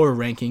 the WAR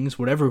rankings,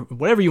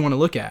 whatever you want to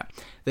look at,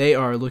 they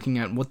are looking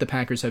at what the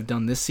Packers have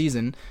done this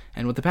season,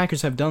 and what the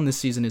Packers have done this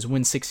season is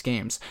win 6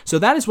 games. So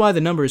that is why the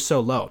number is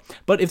so low.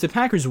 But if the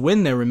Packers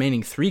win their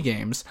remaining 3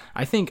 games,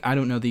 I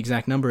don't know the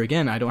exact number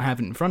again, I don't have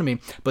it in front of me,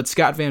 but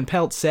Scott Van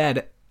Pelt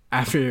said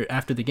after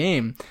the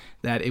game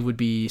that it would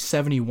be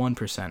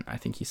 71%, I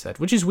think he said,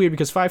 which is weird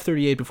because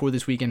 538 before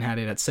this weekend had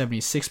it at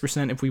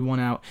 76% if we won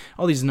out.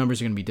 All these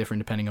numbers are going to be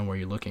different depending on where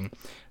you're looking.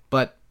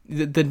 But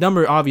the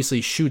number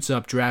obviously shoots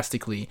up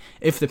drastically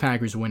if the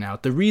Packers win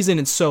out. The reason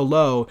it's so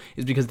low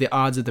is because the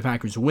odds of the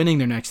Packers winning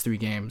their next 3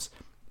 games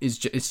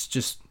it's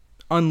just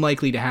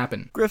unlikely to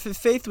happen. Griff, if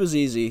faith was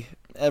easy,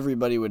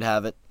 everybody would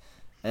have it.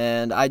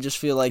 And I just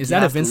feel like is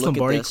that a Vince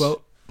Lombardi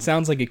quote?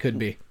 Sounds like it could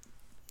be.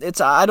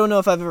 I don't know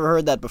if I've ever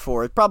heard that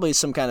before. It probably is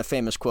some kind of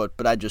famous quote,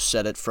 but I just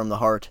said it from the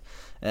heart.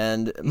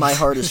 And my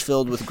heart is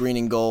filled with green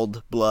and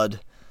gold blood,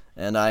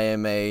 and I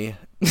am a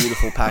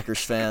beautiful Packers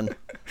fan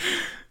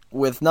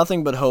with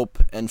nothing but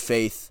hope and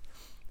faith,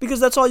 because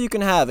that's all you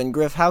can have. And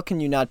Griff, how can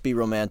you not be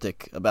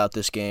romantic about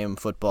this game,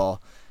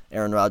 football?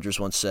 Aaron Rodgers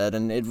once said,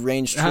 and it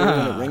rings true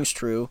and it rings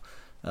true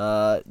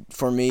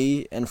for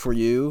me and for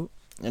you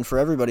and for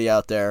everybody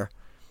out there.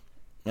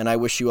 And I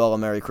wish you all a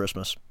Merry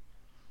Christmas.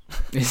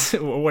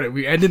 What, are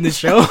we ending the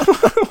show?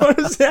 What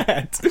is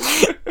that?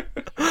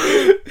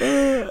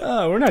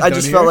 Oh, we're not. I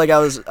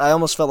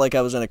almost felt like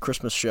I was in a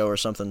Christmas show or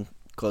something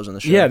closing the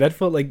show. Yeah, that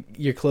felt like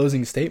your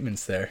closing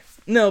statements there.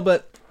 No,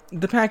 but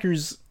the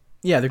Packers,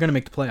 yeah, they're gonna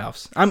make the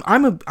playoffs.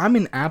 I'm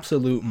an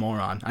absolute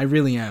moron. I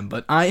really am.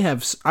 But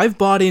I've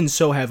bought in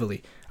so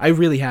heavily. I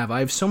really have.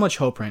 I have so much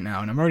hope right now,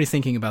 and I'm already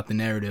thinking about the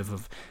narrative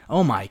of,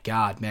 oh my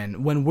God,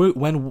 man, when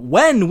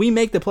we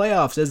make the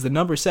playoffs as the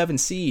number 7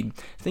 seed,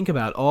 think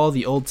about all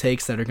the old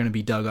takes that are going to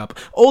be dug up.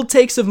 Old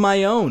takes of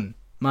my own,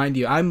 mind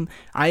you.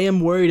 I am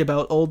worried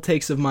about old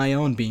takes of my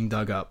own being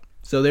dug up.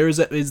 So there is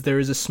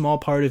a small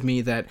part of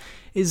me that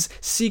is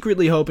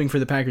secretly hoping for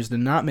the Packers to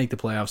not make the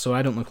playoffs, so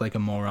I don't look like a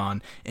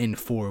moron in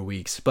 4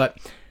 weeks. But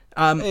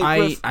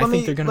Griff, I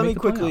think they're going to make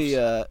the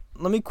playoffs.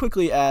 Let me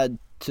quickly add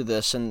to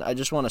this, and I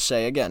just want to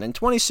say again, in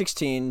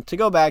 2016, to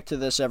go back to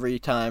this every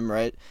time,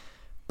 right?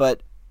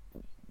 But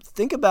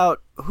think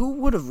about who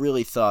would have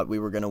really thought we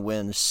were going to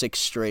win 6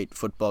 straight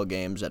football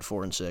games at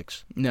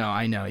 4-6. No,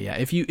 I know, yeah.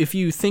 If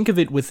you think of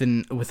it with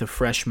a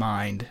fresh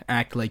mind,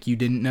 act like you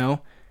didn't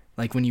know,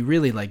 like when you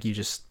really you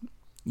just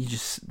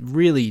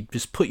really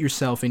just put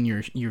yourself in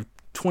your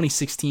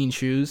 2016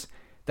 shoes.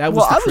 That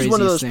was the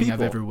craziest thing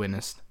I've ever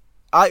witnessed.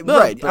 I know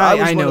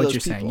what you're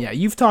saying. Yeah,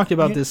 you've talked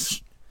about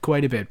this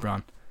quite a bit,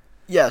 Bron.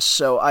 Yes,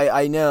 so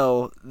I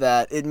know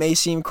that it may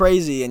seem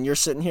crazy and you're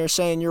sitting here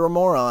saying you're a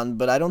moron,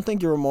 but I don't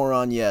think you're a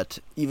moron yet,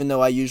 even though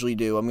I usually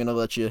do. I'm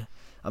not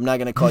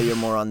going to call you a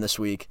moron this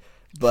week,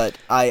 but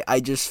I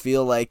just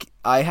feel like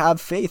I have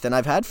faith, and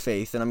I've had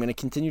faith, and I'm going to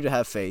continue to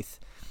have faith.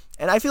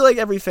 And I feel like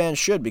every fan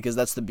should, because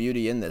that's the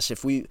beauty in this.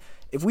 If we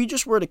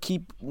just were to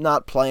keep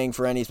not playing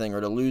for anything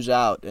or to lose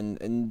out,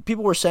 and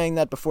people were saying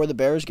that before the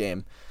Bears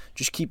game,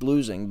 just keep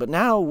losing. But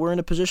now we're in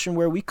a position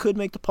where we could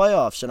make the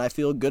playoffs, and I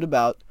feel good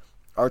about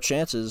our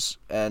chances,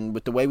 and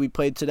with the way we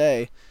played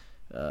today,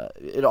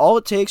 all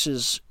it takes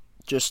is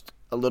just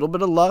a little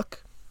bit of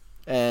luck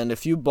and a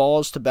few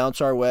balls to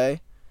bounce our way,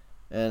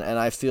 and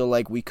I feel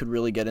like we could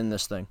really get in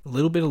this thing. A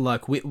little bit of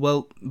luck.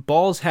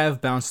 Balls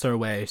have bounced our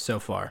way so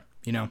far,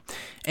 you know.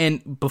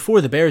 And before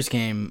the Bears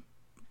game,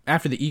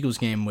 after the Eagles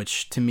game,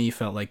 which to me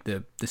felt like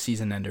the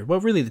season ender. Well,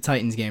 really the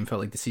Titans game felt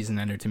like the season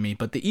ender to me,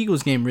 but the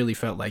Eagles game really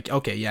felt like,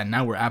 okay, yeah,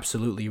 now we're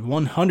absolutely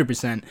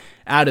 100%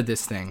 out of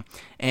this thing.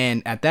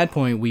 And at that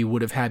point, we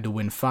would have had to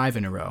win 5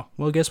 in a row.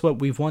 Well, guess what?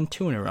 We've won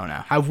 2 in a row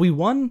now. Have we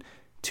won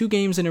 2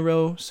 games in a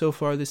row so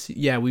far this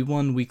season? Yeah, we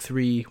won week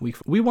 3.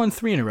 We won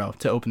 3 in a row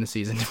to open the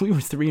season. We were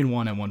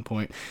 3-1 at one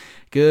point.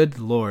 Good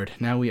Lord.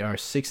 Now we are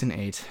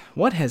 6-8.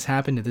 What has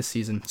happened to this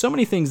season? So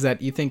many things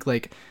that you think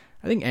like,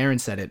 I think Aaron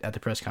said it at the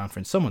press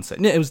conference. Someone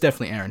said, no, it was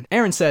definitely Aaron.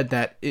 Aaron said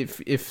that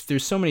if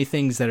there's so many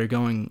things that are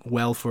going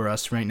well for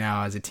us right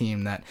now as a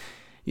team that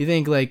you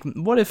think like,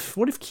 what if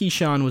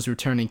Keyshawn was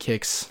returning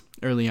kicks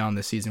early on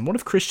this season? What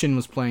if Christian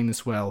was playing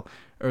this well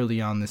early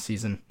on this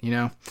season? You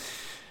know,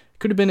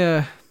 could have been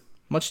a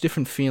much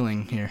different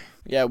feeling here.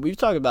 Yeah, we've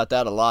talked about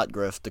that a lot,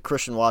 Griff. The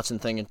Christian Watson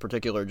thing in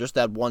particular, just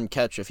that one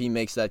catch. If he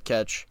makes that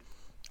catch,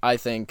 I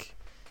think,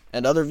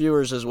 and other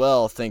viewers as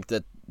well think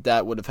that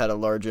would have had a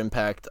large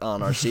impact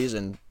on our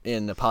season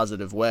in a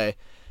positive way.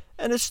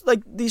 And it's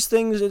like these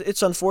things,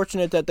 it's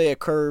unfortunate that they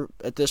occur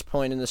at this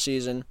point in the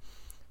season,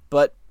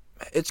 but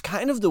it's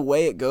kind of the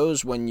way it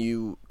goes when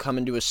you come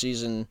into a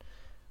season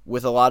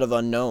with a lot of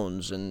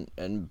unknowns,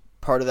 and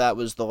part of that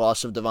was the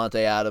loss of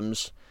Davante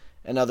Adams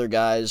and other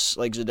guys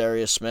like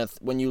Zadarius Smith.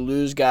 When you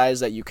lose guys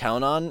that you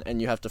count on and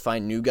you have to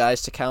find new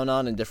guys to count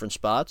on in different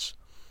spots,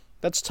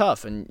 that's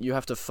tough, and you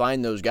have to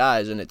find those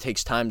guys, and it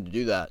takes time to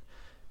do that.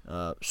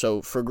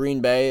 So for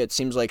Green Bay, it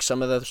seems like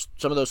some of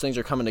those things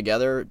are coming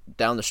together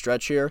down the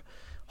stretch here.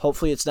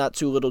 Hopefully, it's not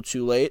too little,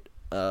 too late.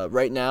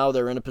 Right now,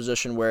 they're in a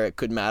position where it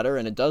could matter,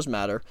 and it does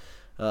matter.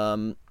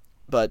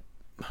 But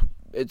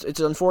it's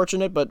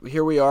unfortunate, but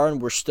here we are,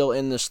 and we're still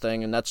in this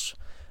thing, and that's,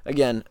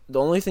 again, the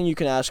only thing you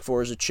can ask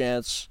for is a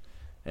chance.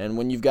 And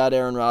when you've got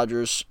Aaron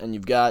Rodgers and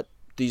you've got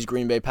these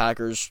Green Bay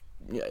Packers,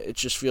 it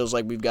just feels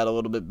like we've got a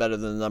little bit better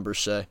than the numbers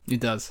say. It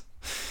does.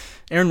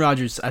 Aaron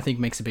Rodgers, I think,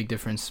 makes a big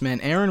difference. Man,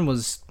 Aaron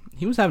was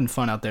having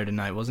fun out there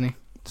tonight, wasn't he?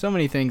 So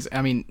many things.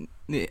 I mean,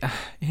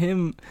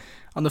 him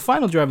on the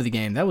final drive of the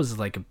game, that was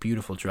like a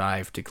beautiful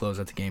drive to close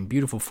out the game.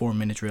 Beautiful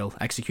 4-minute drill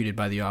executed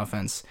by the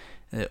offense.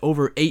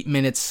 Over 8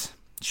 minutes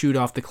shoot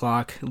off the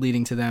clock,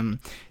 leading to them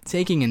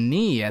taking a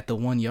knee at the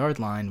 1-yard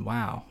line.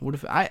 Wow. What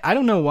if I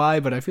don't know why,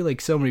 but I feel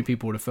like so many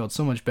people would have felt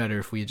so much better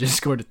if we had just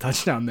scored a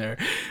touchdown there.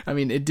 I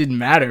mean, it didn't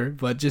matter,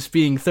 but just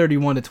being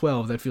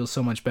 31-12, that feels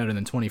so much better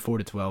than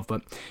 24-12.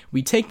 But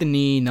we take the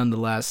knee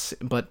nonetheless,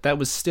 but that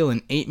was still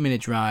an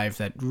 8-minute drive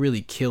that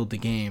really killed the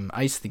game,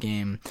 iced the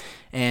game.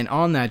 And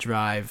on that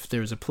drive,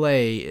 there was a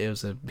play. It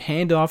was a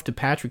handoff to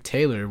Patrick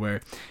Taylor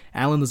where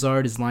Allen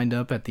Lazard is lined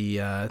up at the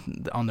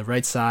on the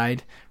right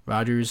side.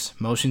 Rodgers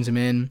motions him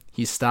in.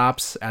 He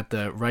stops at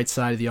the right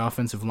side of the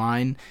offensive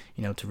line,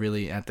 to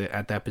really at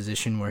that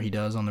position where he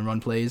does on the run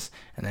plays.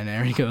 And then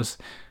Aaron goes,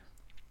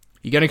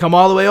 "You gonna come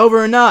all the way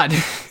over or not?"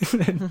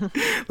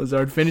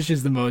 Lazard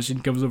finishes the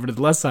motion, comes over to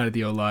the left side of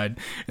the O-line,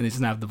 and they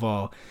snap the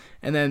ball.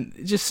 And then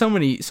just so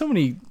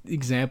many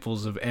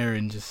examples of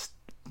Aaron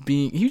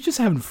he was just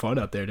having fun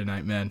out there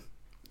tonight, man.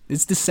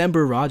 It's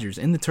December Rodgers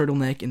in the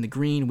turtleneck, in the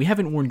green. We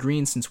haven't worn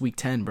green since week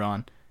 10,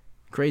 Braun.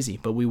 Crazy,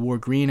 but we wore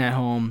green at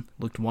home,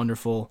 looked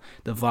wonderful.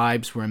 The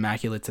vibes were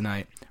immaculate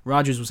tonight.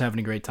 Rodgers was having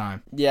a great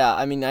time. Yeah,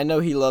 I mean, I know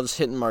he loves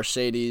hitting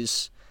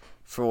Mercedes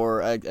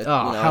for a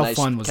how nice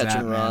fun was catch that,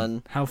 and run.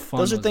 Man? How fun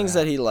Those are was things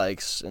that he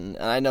likes, and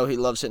I know he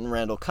loves hitting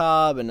Randall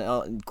Cobb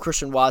and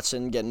Christian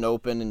Watson getting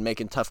open and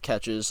making tough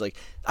catches. Like,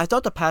 I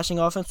thought the passing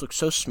offense looked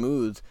so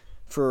smooth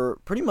for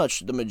pretty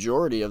much the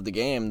majority of the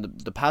game.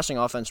 The passing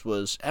offense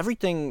was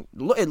everything.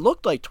 It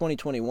looked like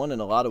 2021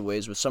 in a lot of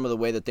ways with some of the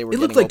way that they were. It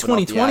looked like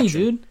 2020,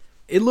 dude.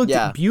 It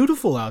looked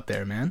beautiful out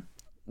there, man.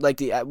 Like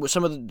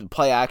some of the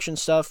play action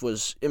stuff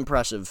was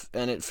impressive,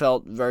 and it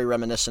felt very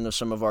reminiscent of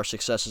some of our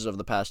successes of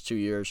the past 2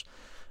 years.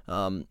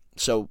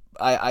 So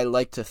I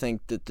like to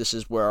think that this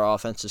is where our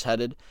offense is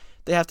headed.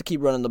 They have to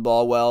keep running the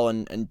ball well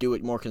and do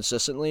it more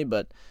consistently,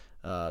 but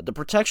the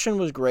protection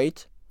was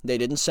great. They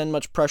didn't send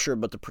much pressure,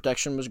 but the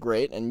protection was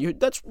great, and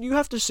you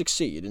have to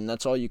succeed, and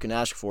that's all you can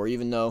ask for.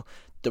 Even though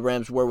the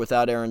Rams were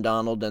without Aaron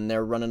Donald and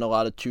they're running a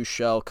lot of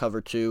 2-shell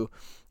cover 2,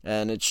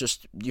 and it's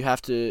just you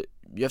have to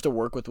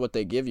work with what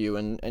they give you,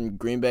 and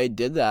Green Bay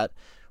did that.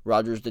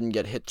 Rodgers didn't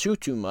get hit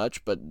too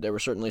much, but there were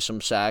certainly some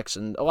sacks,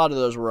 and a lot of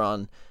those were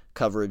on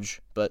coverage.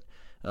 But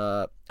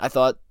I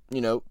thought,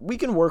 we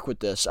can work with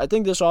this. I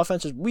think this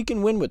offense we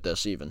can win with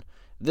this even.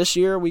 This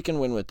year, we can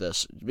win with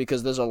this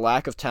because there's a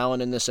lack of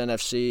talent in this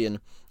NFC, and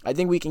I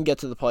think we can get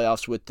to the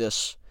playoffs with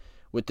this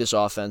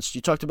offense.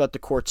 You talked about the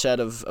quartet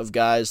of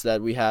guys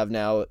that we have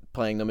now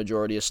playing the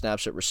majority of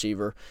snaps at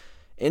receiver.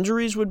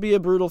 Injuries would be a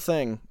brutal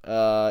thing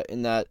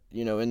in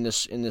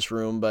this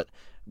room, but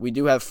we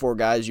do have 4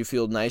 guys you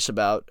feel nice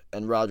about,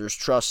 and Rodgers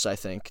trusts. I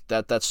think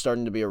that's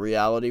starting to be a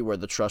reality where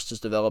the trust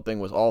is developing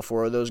with all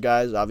 4 of those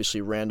guys.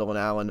 Obviously, Randall and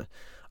Allen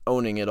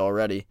owning it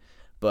already.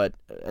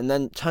 And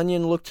then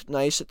Tonyan looked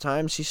nice at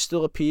times. He's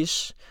still a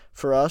piece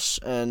for us,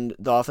 and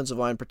the offensive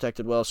line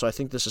protected well. So I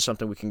think this is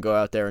something we can go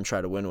out there and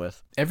try to win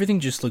with. Everything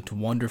just looked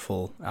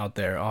wonderful out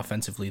there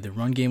offensively. The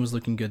run game was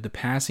looking good. The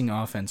passing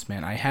offense,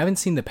 man, I haven't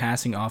seen the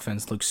passing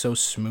offense look so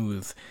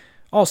smooth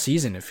all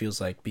season, it feels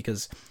like,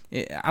 because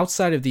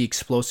outside of the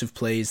explosive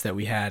plays that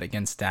we had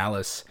against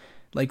Dallas,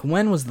 like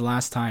when was the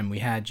last time we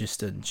had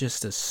just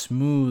a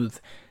smooth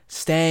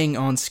staying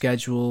on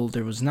schedule?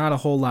 There was not a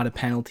whole lot of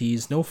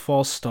penalties, no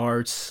false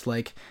starts.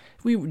 Like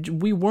we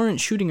weren't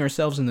shooting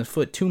ourselves in the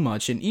foot too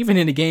much, and even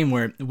in a game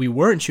where we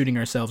weren't shooting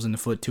ourselves in the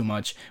foot too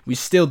much, we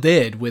still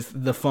did with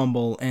the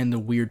fumble and the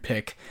weird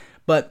pick.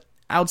 But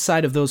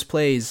outside of those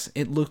plays,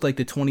 it looked like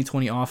the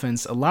 2020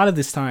 offense. A lot of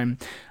this time,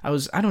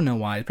 I don't know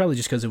why, probably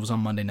just because it was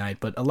on Monday night,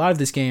 but a lot of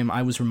this game,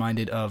 I was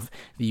reminded of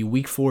the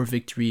Week 4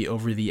 victory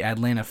over the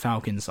Atlanta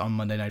Falcons on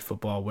Monday Night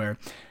Football, where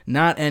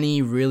not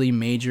any really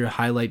major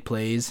highlight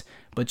plays,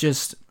 but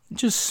just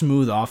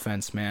smooth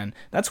offense, man.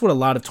 That's what a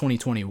lot of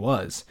 2020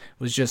 was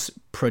just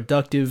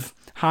productive,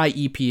 high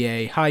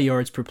EPA, high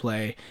yards per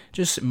play,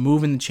 just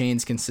moving the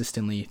chains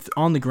consistently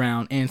on the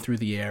ground and through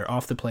the air,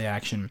 off the play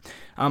action.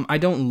 I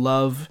don't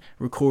love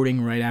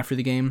recording right after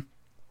the game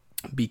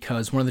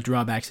because one of the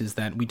drawbacks is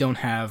that we don't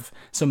have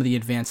some of the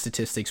advanced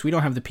statistics. We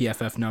don't have the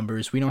PFF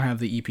numbers. We don't have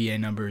the EPA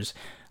numbers.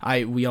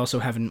 We also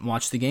haven't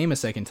watched the game a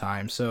second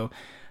time, so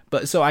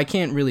I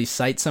can't really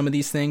cite some of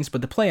these things,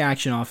 but the play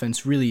action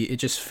offense really, it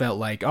just felt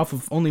like, off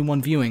of only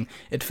one viewing,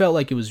 it felt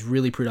like it was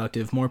really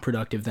productive, more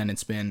productive than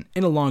it's been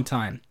in a long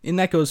time. And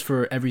that goes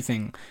for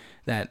everything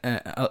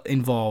that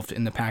involved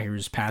in the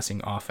Packers'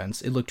 passing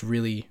offense. It looked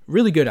really,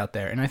 really good out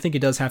there, and I think it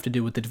does have to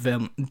do with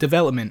the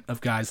development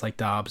of guys like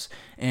Dobbs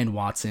and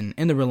Watson,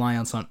 and the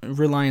reliance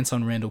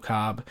on Randall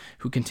Cobb,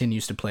 who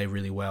continues to play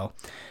really well.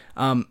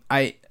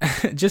 I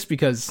just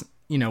because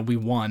we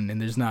won,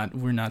 and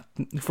we're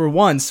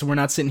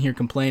not sitting here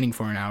complaining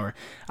for an hour.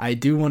 I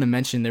do want to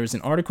mention there was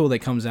an article that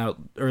comes out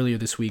earlier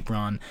this week,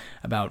 Ron,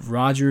 about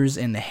Rodgers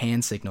and the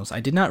hand signals. I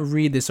did not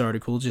read this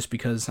article just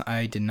because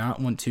I did not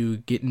want to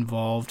get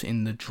involved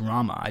in the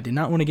drama. I did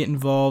not want to get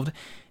involved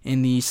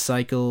in the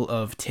cycle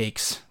of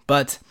takes.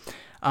 But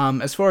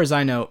as far as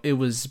I know, it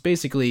was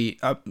basically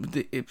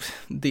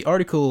the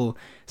article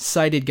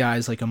cited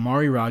guys like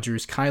Amari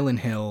Rodgers, Kylan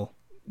Hill,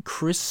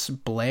 Chris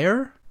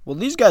Blair. Well,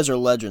 these guys are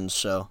legends,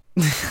 so.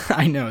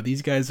 I know,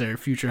 these guys are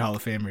future Hall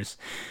of Famers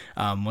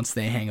once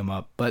they hang them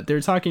up. But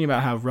they're talking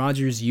about how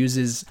Rodgers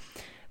uses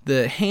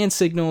the hand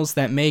signals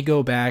that may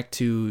go back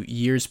to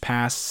years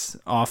past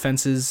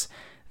offenses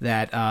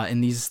that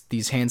and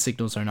these hand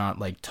signals are not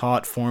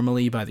taught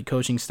formally by the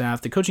coaching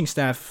staff. The coaching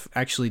staff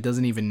actually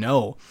doesn't even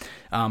know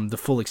the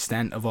full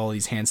extent of all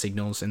these hand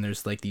signals, and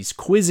there's these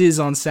quizzes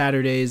on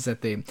Saturdays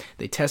that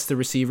they test the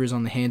receivers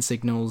on the hand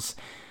signals.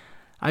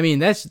 I mean,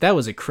 that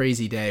was a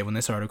crazy day when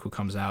this article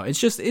comes out.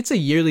 It's a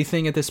yearly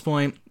thing at this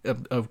point.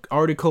 An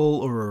article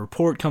or a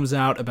report comes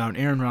out about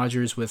Aaron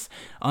Rodgers with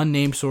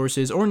unnamed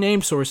sources, or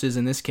named sources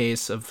in this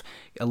case of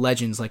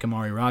legends like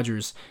Amari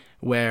Rodgers,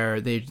 where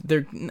they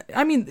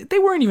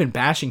weren't even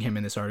bashing him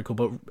in this article,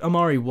 but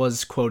Amari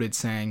was quoted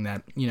saying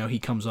that, he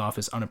comes off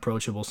as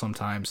unapproachable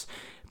sometimes.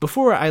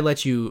 Before I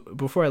let you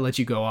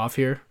go off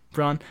here,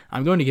 Bron,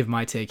 I'm going to give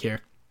my take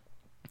here.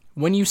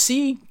 When you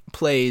see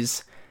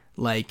plays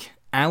like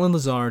Allen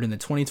Lazard in the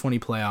 2020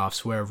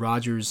 playoffs where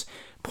Rodgers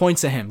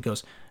points at him,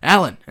 goes,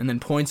 "Allen," and then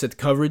points at the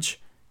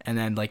coverage, and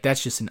then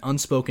that's just an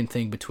unspoken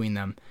thing between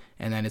them,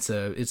 and then it's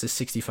a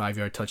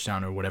 65-yard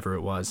touchdown or whatever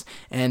it was.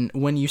 And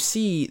when you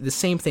see the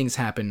same things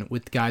happen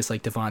with guys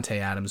like Davante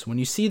Adams, when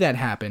you see that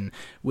happen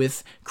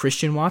with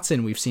Christian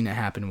Watson, we've seen it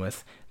happen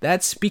with,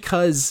 that's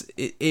because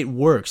it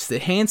works. The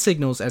hand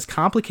signals, as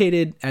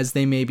complicated as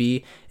they may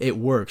be, it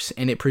works,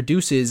 and it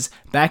produces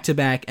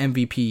back-to-back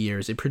MVP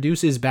years. It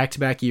produces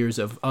back-to-back years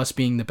of us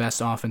being the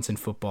best offense in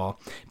football,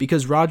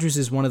 because Rodgers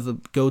is one of the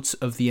GOATs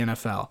of the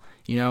NFL.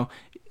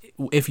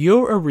 If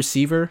you're a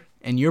receiver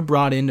and you're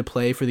brought in to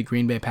play for the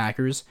Green Bay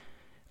Packers,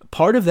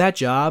 part of that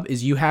job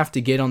is you have to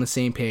get on the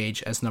same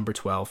page as number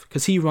 12,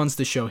 because he runs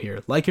the show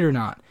here. Like it or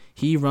not,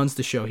 he runs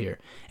the show here.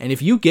 And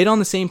if you get on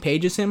the same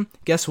page as him,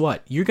 guess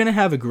what? You're going to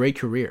have a great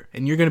career,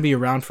 and you're going to be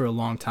around for a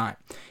long time.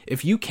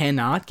 If you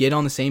cannot get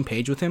on the same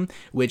page with him,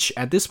 which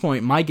at this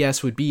point, my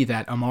guess would be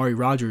that Amari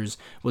Rodgers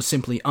was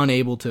simply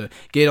unable to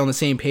get on the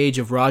same page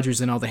of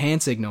Rodgers and all the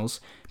hand signals,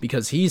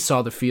 because he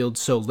saw the field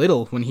so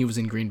little when he was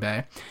in Green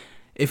Bay.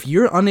 If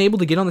you're unable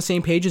to get on the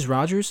same page as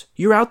Rodgers,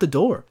 you're out the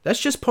door. That's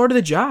just part of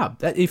the job.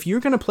 That if you're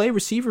going to play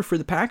receiver for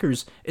the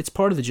Packers, it's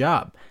part of the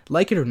job,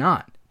 like it or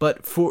not.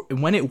 But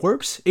when it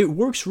works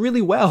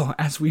really well,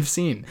 as we've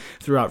seen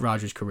throughout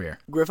Rodgers' career.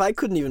 Griff, I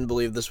couldn't even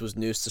believe this was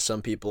news to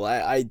some people.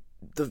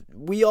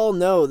 We all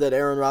know that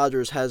Aaron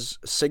Rodgers has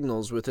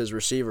signals with his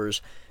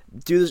receivers.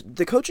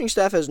 The coaching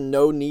staff has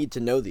no need to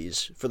know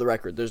these, for the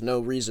record. There's no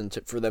reason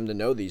for them to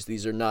know these.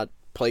 These are not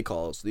play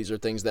calls. These are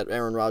things that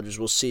Aaron Rodgers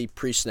will see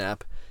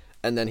pre-snap,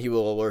 and then he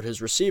will alert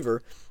his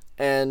receiver,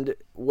 and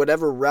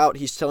whatever route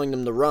he's telling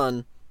them to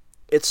run,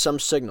 it's some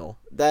signal.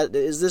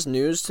 Is this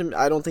news to me?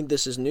 I don't think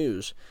this is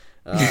news.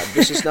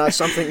 This is not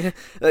something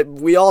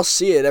we all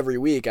see it every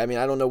week. I mean,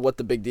 I don't know what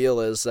the big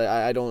deal is.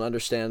 I don't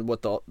understand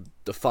what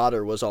the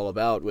fodder was all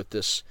about with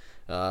this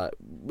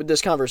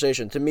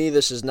conversation. To me,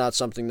 this is not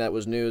something that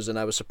was news, and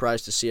I was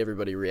surprised to see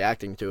everybody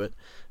reacting to it.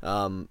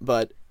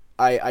 But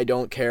I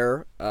don't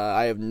care.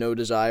 I have no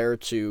desire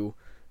to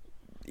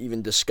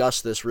even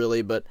discuss this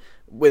really, but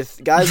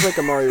with guys like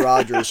Amari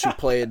Rodgers, who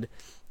played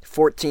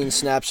 14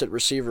 snaps at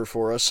receiver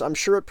for us, I'm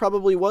sure it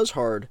probably was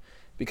hard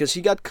because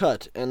he got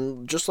cut.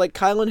 And just like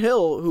Kylan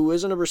Hill, who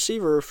isn't a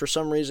receiver for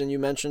some reason you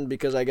mentioned,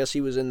 because I guess he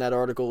was in that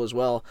article as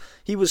well,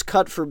 he was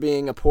cut for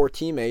being a poor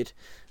teammate.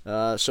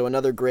 So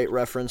another great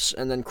reference.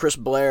 And then Chris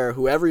Blair,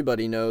 who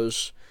everybody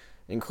knows,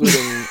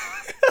 including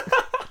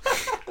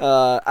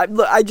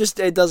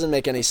it doesn't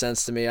make any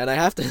sense to me, and I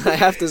have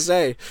to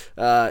say,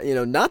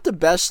 not the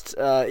best.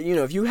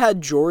 If you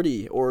had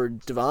Jordy or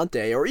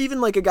Devontae, or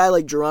even like a guy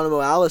like Geronimo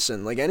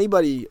Allison, like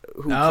anybody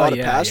who caught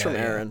a pass from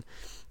Aaron,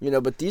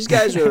 but these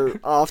guys are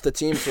off the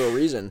team for a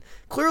reason.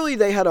 Clearly,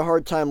 they had a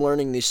hard time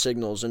learning these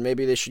signals, and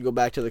maybe they should go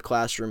back to the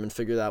classroom and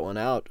figure that one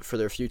out for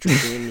their future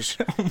teams.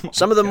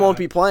 Some of them won't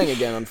be playing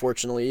again,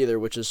 unfortunately, either,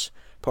 which is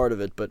part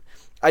of it. But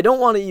I don't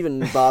want to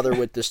even bother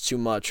with this too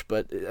much.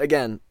 But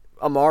again,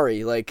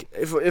 Amari,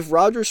 if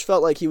Rodgers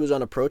felt like he was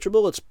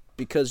unapproachable, it's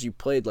because you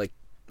played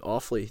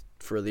awfully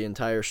for the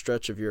entire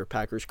stretch of your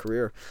Packers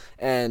career,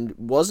 and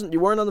you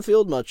weren't on the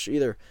field much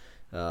either.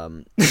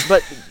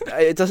 But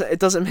it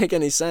doesn't make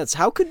any sense.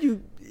 How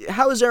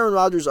is Aaron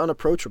Rodgers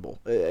unapproachable?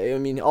 I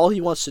mean, all he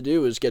wants to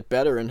do is get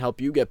better and help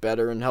you get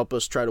better and help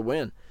us try to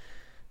win.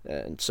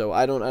 and so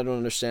I don't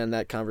understand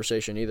that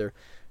conversation either.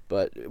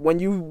 But when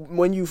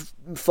you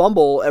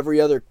fumble every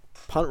other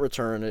punt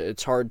return,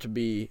 it's hard to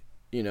be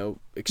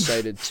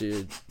excited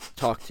to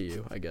talk to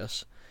you, I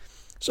guess.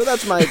 So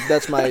that's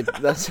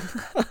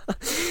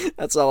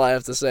that's all I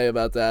have to say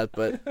about that.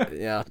 But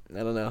yeah, I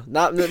don't know.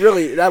 Not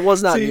really. That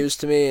was not news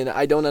to me, and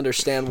I don't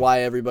understand why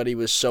everybody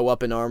was so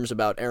up in arms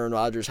about Aaron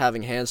Rodgers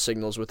having hand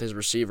signals with his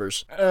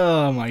receivers.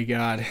 Oh my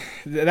God,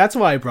 that's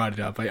why I brought it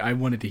up. I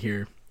wanted to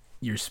hear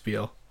your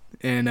spiel,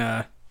 and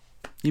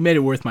you made it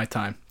worth my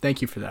time.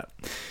 Thank you for that.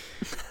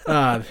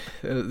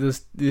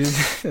 This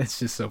it's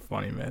just so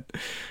funny, man.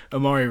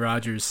 Amari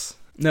Rodgers.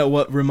 No,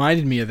 what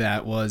reminded me of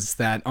that was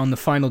that on the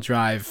final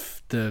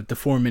drive, the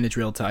 4-minute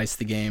drill to ice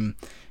the game,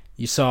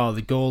 you saw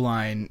the goal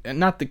line,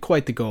 not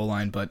quite the goal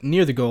line, but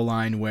near the goal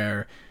line,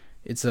 where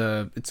it's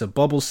a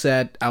bubble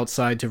set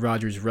outside to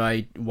Rodgers'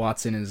 right.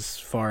 Watson is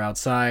far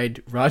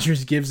outside.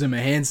 Rodgers gives him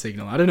a hand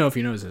signal. I don't know if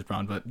you noticed this,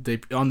 Bron, but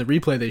on the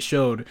replay they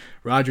showed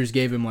Rodgers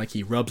gave him like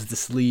he rubs the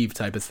sleeve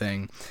type of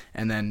thing,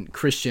 and then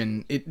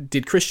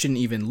did Christian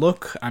even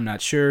look? I'm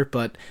not sure,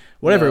 but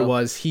whatever it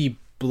was, he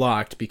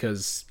blocked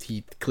because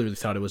he clearly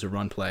thought it was a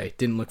run play,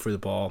 didn't look for the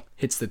ball,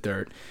 hits the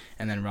dirt,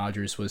 and then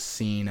Rodgers was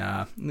seen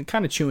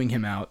kind of chewing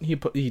him out. He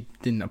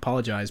didn't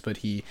apologize, but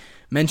he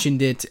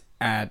mentioned it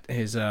at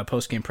his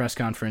post-game press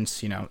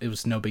conference. It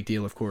was no big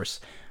deal, of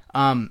course.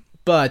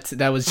 But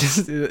that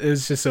was it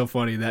was just so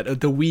funny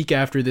that the week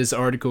after this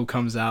article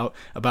comes out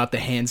about the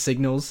hand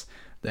signals,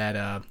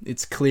 that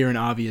it's clear and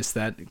obvious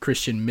that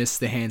Christian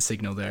missed the hand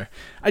signal there.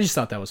 I just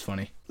thought that was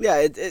funny.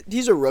 Yeah,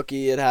 he's a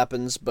rookie. It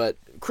happens, but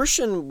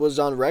Christian was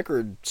on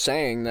record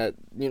saying that,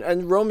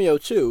 and Romeo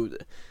too.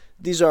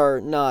 These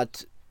are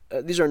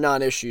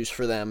non-issues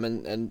for them,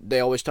 and they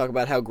always talk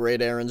about how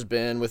great Aaron's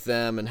been with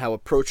them and how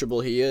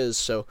approachable he is.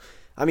 So,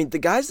 I mean, the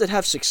guys that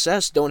have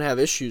success don't have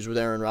issues with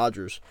Aaron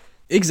Rodgers.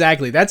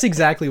 Exactly. That's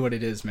exactly what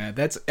it is, man.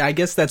 I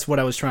guess that's what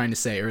I was trying to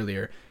say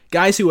earlier.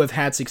 Guys who have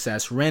had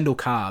success, Randall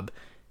Cobb,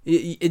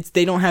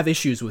 they don't have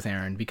issues with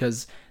Aaron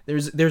because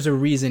there's a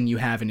reason you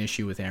have an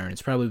issue with Aaron.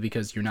 It's probably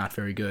because you're not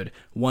very good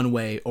one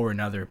way or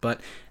another. But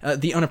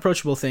the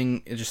unapproachable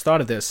thing, I just thought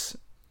of this.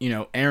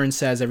 Aaron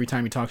says every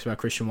time he talks about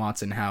Christian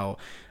Watson how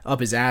up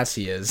his ass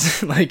he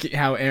is, like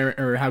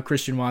how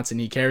Christian Watson,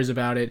 he cares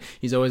about it.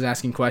 He's always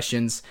asking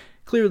questions.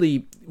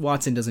 Clearly,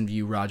 Watson doesn't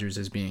view Rodgers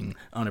as being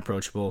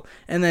unapproachable.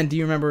 And then, do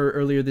you remember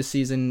earlier this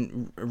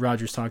season,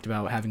 Rodgers talked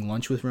about having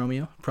lunch with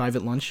Romeo,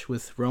 private lunch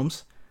with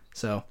Romes?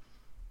 So,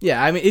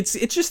 yeah, I mean, it's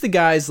just the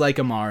guys like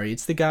Amari.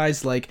 It's the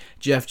guys like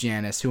Jeff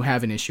Janis who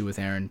have an issue with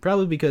Aaron,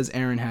 probably because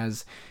Aaron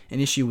has an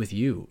issue with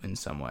you in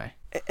some way.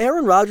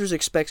 Aaron Rodgers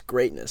expects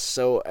greatness,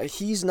 so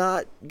he's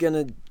not going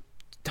to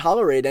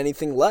tolerate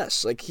anything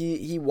less. Like,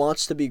 he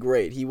wants to be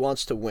great. He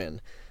wants to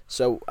win.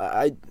 So,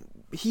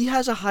 he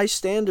has a high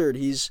standard.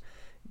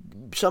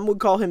 Some would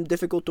call him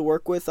difficult to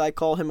work with. I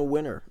call him a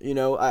winner.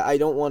 I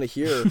don't want to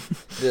hear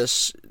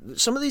this.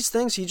 Some of these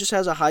things, he just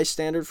has a high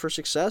standard for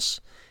success.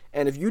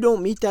 And if you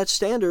don't meet that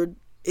standard,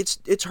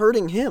 it's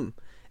hurting him,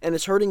 and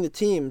it's hurting the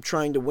team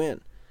trying to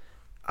win.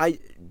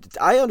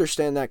 I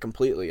understand that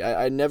completely.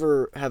 I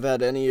never have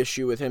had any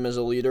issue with him as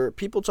a leader.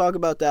 People talk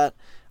about that.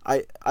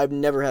 I've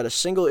never had a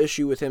single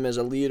issue with him as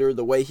a leader,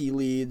 the way he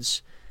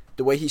leads,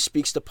 the way he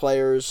speaks to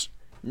players,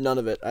 none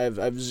of it.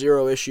 I've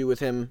zero issue with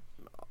him,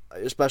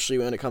 especially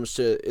when it comes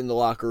to in the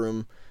locker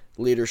room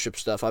leadership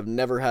stuff. I've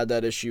never had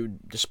that issue,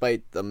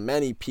 despite the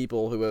many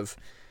people who have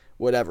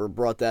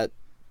brought that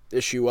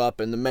issue up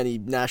and the many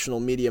national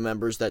media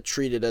members that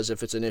treat it as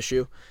if it's an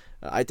issue.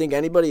 I think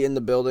anybody in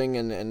the building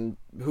and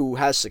who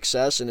has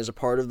success and is a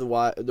part of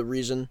the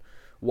reason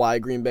why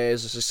Green Bay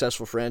is a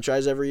successful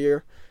franchise every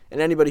year,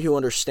 and anybody who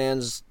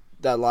understands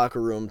that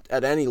locker room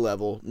at any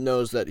level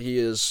knows that he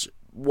is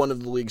one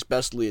of the league's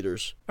best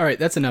leaders. All right,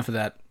 that's enough of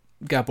that.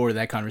 Got bored of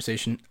that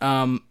conversation.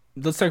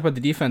 Let's talk about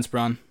the defense,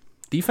 Bron.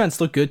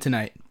 Defense looked good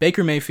tonight.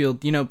 Baker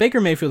Mayfield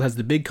has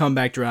the big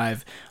comeback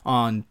drive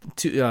on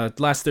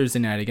last Thursday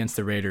night against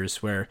the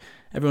Raiders, where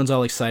everyone's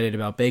all excited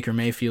about Baker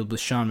Mayfield with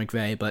Sean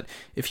McVay. But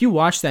if you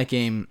watch that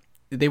game,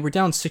 they were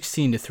down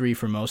 16-3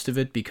 for most of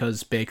it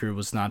because Baker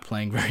was not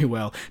playing very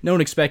well. No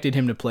one expected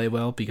him to play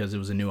well because it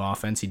was a new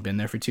offense. He'd been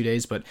there for 2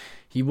 days, but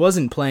he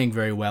wasn't playing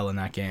very well in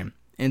that game.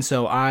 And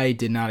so I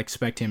did not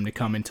expect him to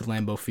come into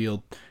Lambeau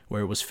Field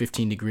where it was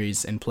 15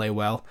 degrees and play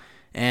well.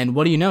 And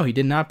what do you know? He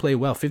did not play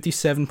well.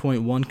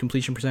 57.1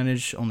 completion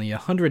percentage, only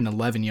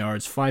 111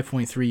 yards,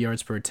 5.3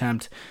 yards per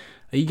attempt.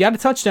 He got a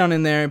touchdown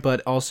in there,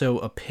 but also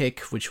a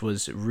pick, which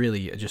was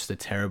really just a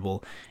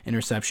terrible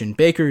interception.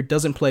 Baker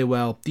doesn't play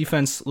well.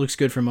 Defense looks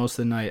good for most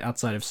of the night,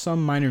 outside of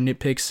some minor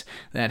nitpicks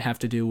that have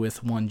to do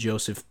with one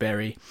Joseph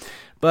Berry.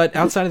 But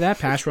outside of that,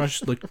 pass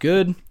rush looked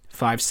good.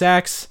 5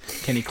 sacks.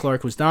 Kenny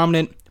Clark was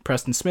dominant.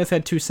 Preston Smith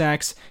had 2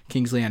 sacks.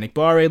 Kingsley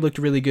Enikbare looked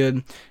really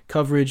good.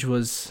 Coverage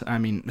was, I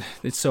mean,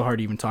 it's so hard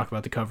to even talk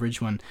about the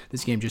coverage when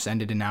this game just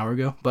ended an hour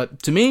ago.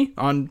 But to me,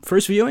 on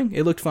first viewing,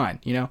 it looked fine,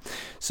 you know?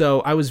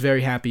 So I was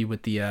very happy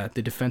with the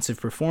defensive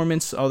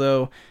performance,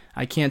 although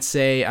I can't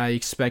say I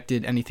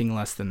expected anything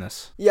less than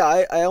this. Yeah,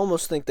 I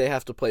almost think they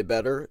have to play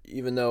better,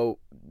 even though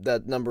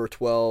that number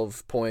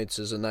 12 points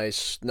is a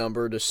nice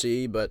number to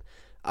see, but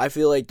I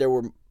feel like there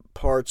were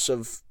parts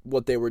of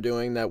what they were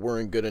doing that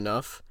weren't good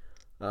enough.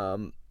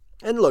 And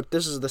look,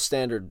 this is the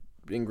standard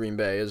in Green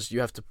Bay, is you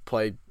have to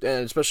play,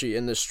 and especially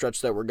in this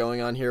stretch that we're going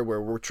on here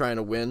where we're trying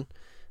to win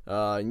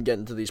and get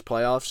into these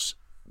playoffs.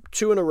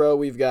 2 in a row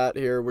we've got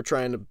here. We're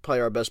trying to play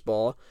our best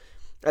ball.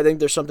 I think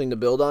there's something to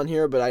build on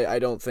here, but I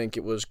don't think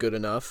it was good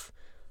enough,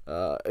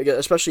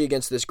 especially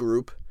against this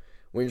group.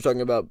 When you're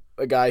talking about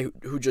a guy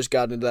who just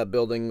got into that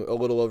building a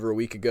little over a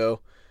week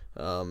ago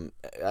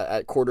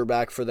at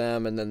quarterback for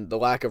them, and then the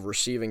lack of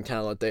receiving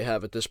talent they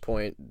have at this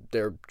point.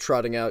 They're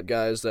trotting out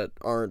guys that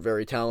aren't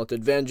very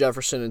talented. Van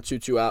Jefferson and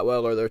Tutu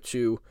Atwell are their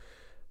 2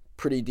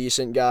 pretty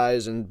decent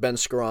guys, and Ben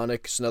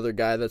Skoranek is another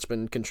guy that's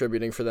been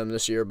contributing for them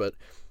this year, but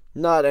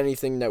not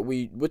anything that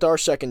with our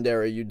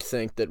secondary, you'd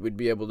think that we'd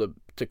be able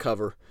to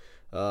cover.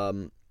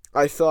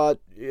 I thought,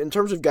 in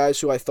terms of guys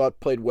who I thought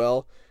played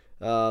well,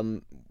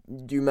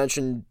 you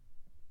mentioned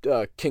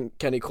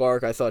Kenny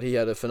Clark. I thought he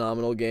had a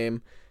phenomenal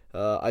game.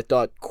 I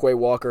thought Quay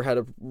Walker had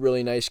a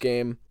really nice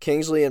game.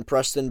 Kingsley and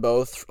Preston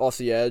both off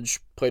the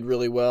edge played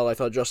really well. I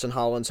thought Justin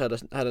Hollins had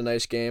a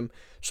nice game.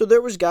 So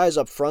there was guys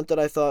up front that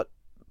I thought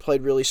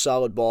played really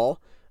solid ball.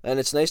 And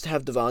it's nice to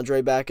have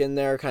Devondre back in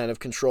there, kind of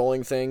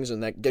controlling things,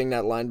 and getting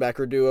that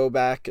linebacker duo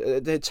back.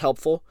 It's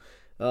helpful.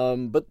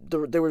 But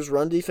there was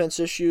run defense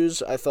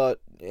issues. I thought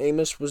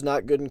Amos was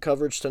not good in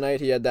coverage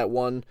tonight. He had that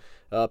one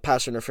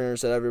pass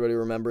interference that everybody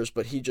remembers,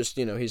 but he just,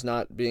 he's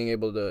not being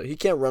able to. He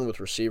can't run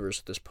with receivers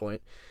at this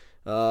point.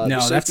 No,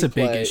 that's a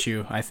big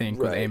issue, I think,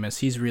 with Amos.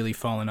 He's really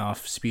fallen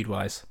off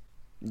speed-wise.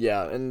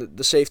 Yeah, and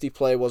the safety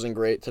play wasn't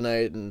great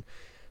tonight, and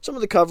some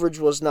of the coverage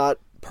was not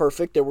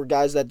perfect. There were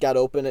guys that got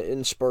open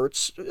in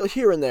spurts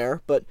here and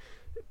there, but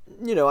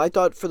I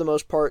thought for the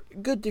most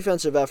part, good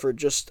defensive effort.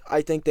 Just,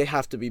 I think they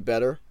have to be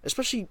better.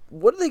 Especially,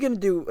 what are they going to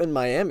do in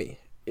Miami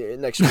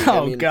next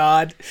week?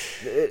 God.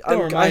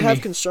 I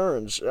have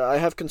concerns. I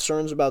have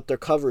concerns about their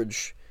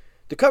coverage.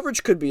 The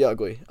coverage could be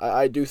ugly.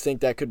 I do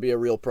think that could be a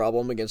real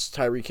problem against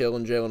Tyreek Hill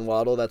and Jalen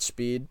Waddle, that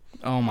speed.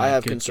 Oh, my I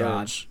have good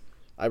concerns.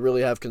 God. I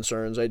really have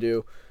concerns. I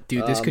do.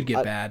 Dude, this could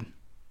get bad.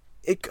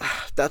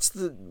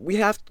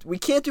 We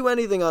can't do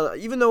anything on,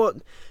 even though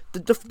the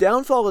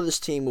downfall of this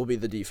team will be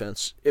the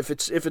defense. If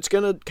it's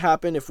gonna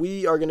happen, if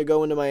we are gonna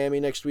go into Miami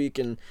next week,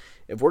 and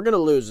if we're gonna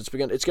lose, it's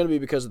gonna be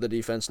because of the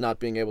defense not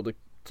being able to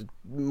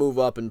move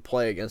up and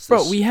play against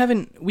this. Bro, we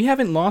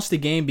haven't lost a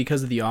game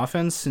because of the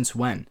offense since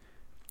when?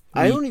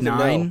 I don't even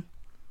know.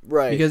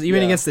 Right. Because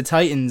even against the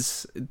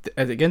Titans,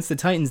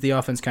 the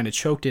offense kind of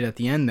choked it at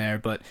the end there,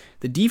 but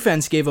the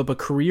defense gave up a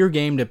career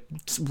game to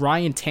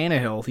Ryan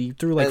Tannehill. He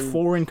threw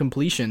 4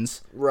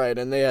 incompletions. Right,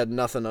 and they had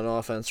nothing on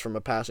offense from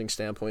a passing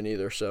standpoint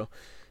either. So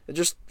it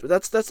just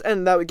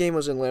and that game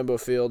was in Lambeau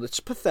Field. It's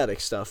pathetic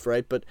stuff,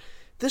 right? But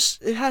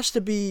it has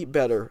to be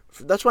better.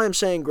 That's why I'm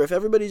saying, Griff,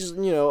 everybody's,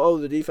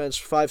 the defense,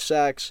 5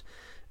 sacks.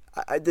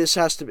 It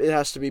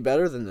has to be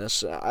better than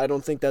this. I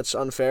don't think that's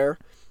unfair.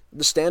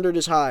 The standard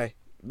is high,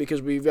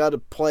 because we've got to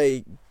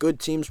play good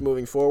teams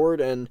moving forward,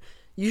 and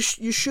you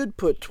should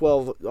put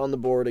 12 on the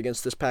board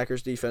against this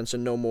Packers defense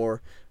and no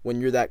more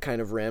when you're that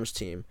kind of Rams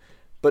team.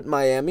 But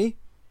Miami,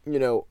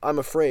 I'm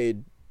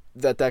afraid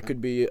that could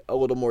be a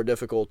little more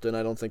difficult, and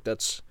I don't think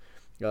that's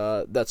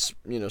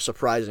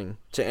surprising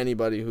to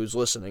anybody who's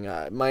listening.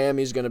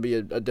 Miami's going to be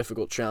a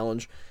difficult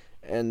challenge,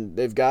 and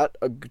they've got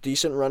a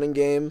decent running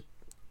game.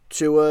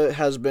 Tua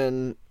has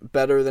been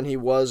better than he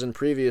was in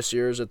previous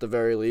years at the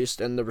very least,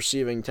 and the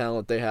receiving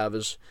talent they have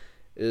is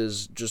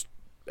just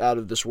out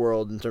of this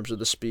world in terms of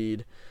the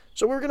speed.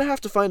 So we're going to have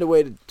to find a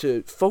way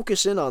to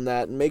focus in on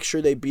that and make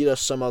sure they beat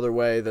us some other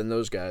way than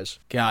those guys.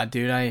 God,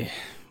 dude,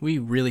 we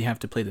really have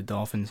to play the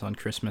Dolphins on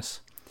Christmas.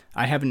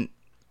 I haven't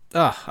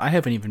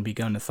even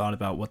begun to thought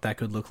about what that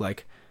could look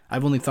like.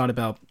 I've only thought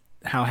about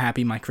how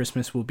happy my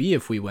Christmas will be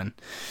if we win.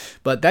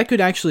 But that could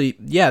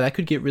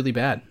get really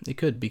bad. It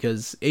could,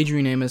 because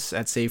Adrian Amos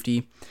at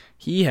safety,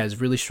 he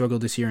has really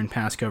struggled this year in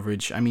pass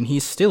coverage. I mean,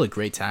 he's still a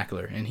great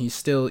tackler, and he's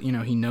still,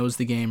 he knows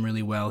the game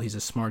really well. He's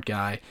a smart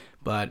guy,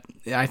 but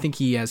I think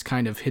he has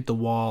kind of hit the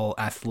wall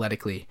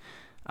athletically.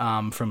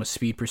 From a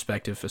speed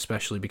perspective,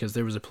 especially because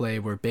there was a play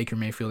where Baker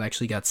Mayfield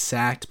actually got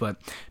sacked, but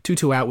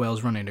Tutu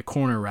Atwell's running a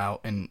corner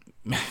route, and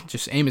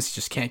Amos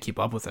just can't keep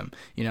up with him.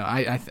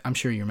 I'm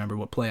sure you remember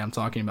what play I'm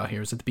talking about here.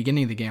 It was at the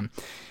beginning of the game.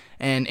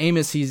 And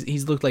Amos,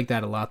 he's looked like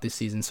that a lot this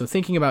season. So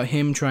thinking about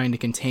him trying to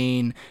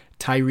contain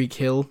Tyreek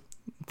Hill,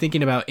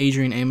 thinking about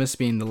Adrian Amos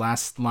being the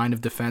last line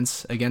of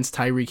defense against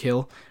Tyreek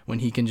Hill when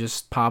he can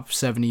just pop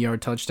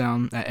 70-yard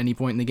touchdown at any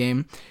point in the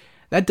game,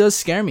 that does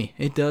scare me.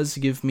 It does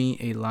give me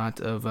a lot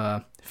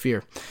of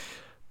fear.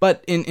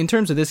 But in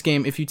terms of this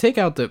game, if you take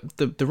out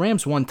the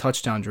Rams' one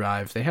touchdown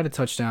drive, they had a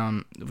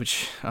touchdown,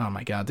 which, oh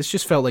my God, this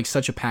just felt like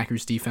such a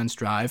Packers defense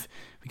drive,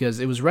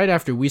 because it was right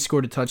after we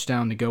scored a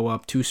touchdown to go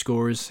up 2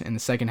 scores in the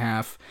second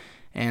half,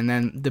 and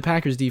then the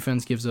Packers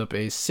defense gives up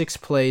a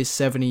 6-play,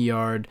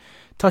 70-yard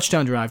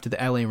touchdown drive to the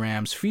LA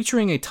Rams,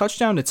 featuring a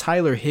touchdown to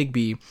Tyler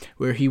Higbee,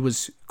 where he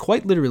was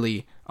quite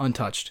literally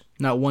untouched.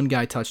 Not one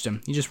guy touched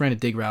him. He just ran a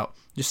dig route,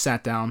 just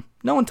sat down.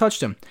 No one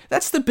touched him.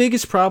 That's the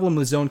biggest problem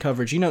with zone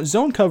coverage.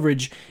 Zone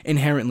coverage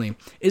inherently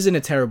isn't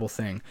a terrible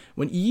thing.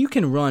 When you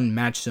can run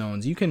match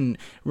zones, you can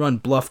run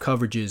bluff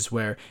coverages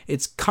where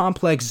it's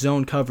complex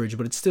zone coverage,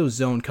 but it's still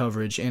zone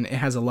coverage, and it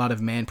has a lot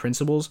of man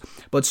principles.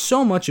 But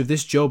so much of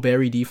this Joe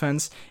Barry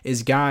defense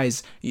is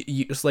guys,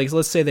 like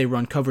let's say they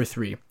run cover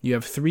 3. You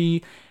have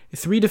three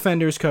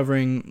defenders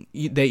covering,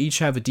 they each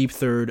have a deep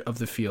third of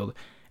the field.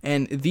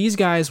 And these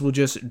guys will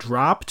just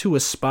drop to a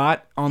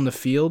spot on the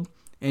field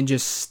and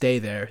just stay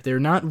there. They're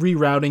not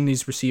rerouting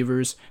these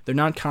receivers. They're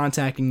not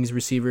contacting these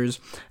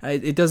receivers.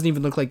 It doesn't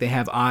even look like they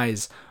have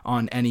eyes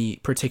on any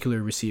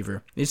particular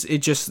receiver. It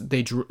just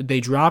they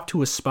drop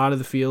to a spot of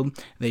the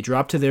field, they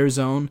drop to their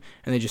zone,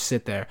 and they just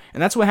sit there.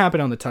 And that's what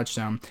happened on the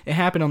touchdown. It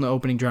happened on the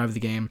opening drive of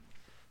the game.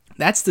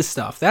 That's the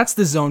stuff. That's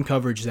the zone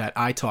coverage that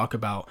I talk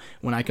about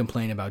when I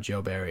complain about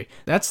Joe Barry.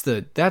 That's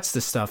the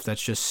stuff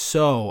that's just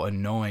so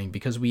annoying,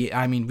 because we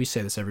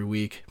say this every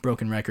week,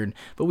 broken record,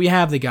 but we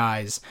have the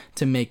guys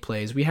to make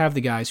plays. We have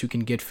the guys who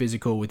can get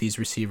physical with these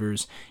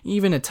receivers.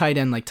 Even a tight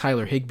end like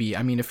Tyler Higbee,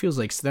 it feels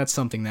like that's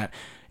something that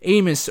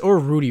Amos or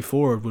Rudy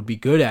Ford would be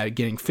good at,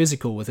 getting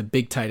physical with a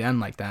big tight end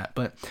like that.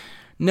 But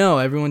no,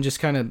 everyone just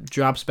kind of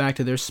drops back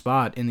to their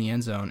spot in the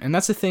end zone. And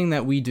that's the thing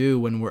that we do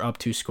when we're up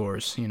 2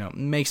 scores. It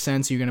makes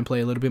sense. You're going to play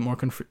a little bit more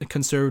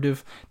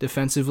conservative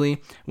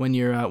defensively when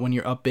you're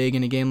up big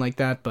in a game like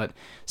that. But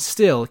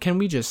still, can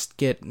we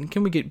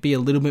be a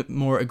little bit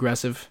more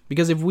aggressive?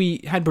 Because if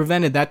we had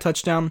prevented that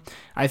touchdown,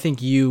 I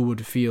think you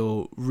would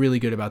feel really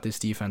good about this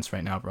defense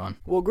right now, Braun.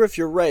 Well, Griff,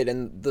 you're right.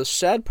 And the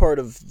sad part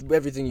of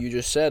everything you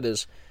just said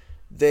is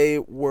they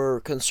were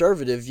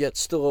conservative yet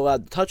still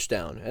allowed the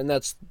touchdown, and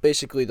that's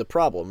basically the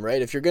problem,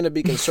 right? If you're going to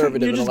be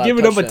conservative you're and just allow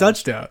giving up a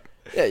touchdown.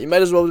 Yeah, you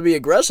might as well be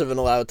aggressive and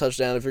allow a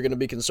touchdown if you're going to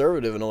be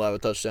conservative and allow a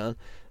touchdown.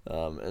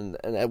 And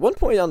at one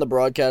point on the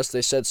broadcast,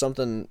 they said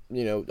something,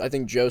 I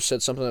think Joe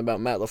said something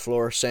about Matt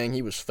LaFleur saying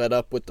he was fed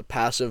up with the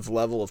passive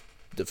level of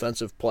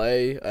defensive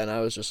play, and I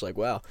was just like,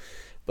 wow.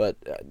 But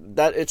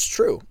that it's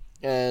true,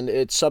 and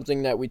it's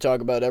something that we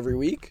talk about every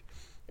week.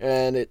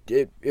 And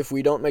if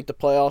we don't make the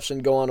playoffs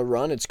and go on a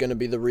run, it's going to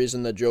be the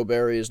reason that Joe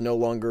Barry is no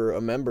longer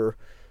a member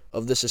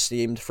of this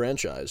esteemed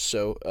franchise.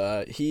 So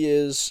he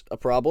is a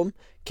problem.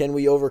 Can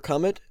we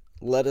overcome it?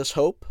 Let us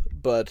hope.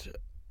 But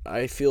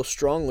I feel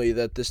strongly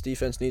that this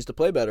defense needs to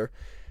play better.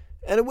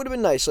 And it would have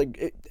been nice. I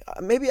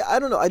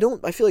don't know.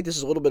 I feel like this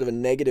is a little bit of a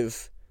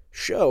negative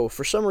show.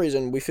 For some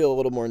reason, we feel a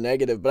little more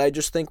negative. But I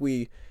just think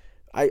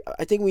I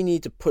think we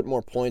need to put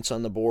more points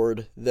on the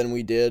board than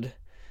we did.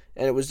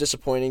 And it was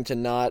disappointing to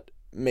not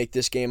make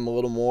this game a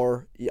little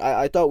more.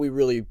 I thought we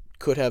really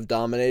could have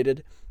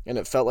dominated, and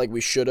it felt like we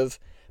should have.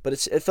 But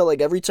it felt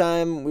like every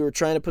time we were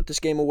trying to put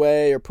this game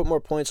away or put more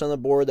points on the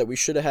board that we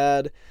should have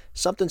had,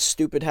 something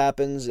stupid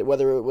happens,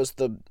 whether it was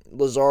the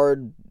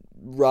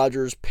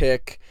Lazard-Rodgers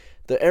pick,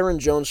 the Aaron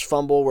Jones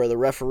fumble where the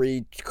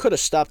referee could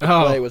have stopped the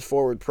play with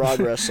forward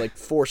progress like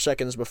 4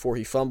 seconds before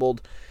he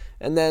fumbled.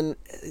 And then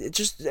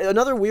just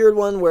another weird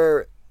one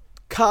where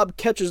Cobb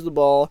catches the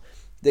ball.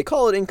 They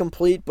call it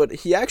incomplete, but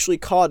he actually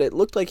caught it.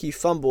 Looked like he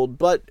fumbled,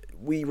 but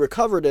we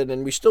recovered it,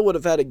 and we still would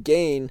have had a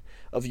gain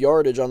of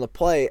yardage on the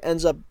play.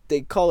 Ends up,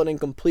 they call it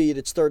incomplete.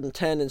 It's 3rd and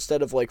 10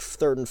 instead of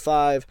 3rd and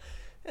 5.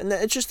 And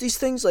it's just these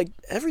things,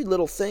 every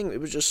little thing.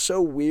 It was just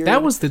so weird.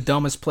 That was the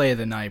dumbest play of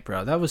the night,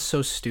 bro. That was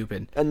so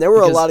stupid. And there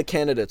were a lot of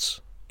candidates.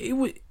 A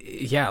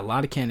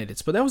lot of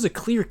candidates. But that was a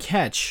clear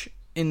catch,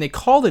 and they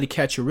called it a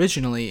catch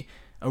originally.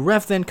 A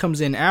ref then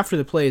comes in after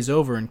the play is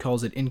over and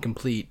calls it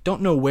incomplete.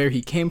 Don't know where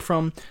he came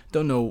from.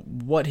 Don't know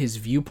what his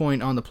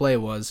viewpoint on the play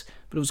was.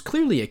 But it was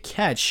clearly a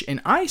catch.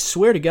 And I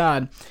swear to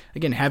God,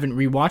 again, haven't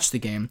rewatched the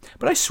game,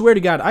 but I swear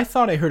to God, I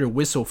thought I heard a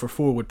whistle for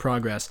forward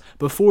progress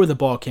before the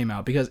ball came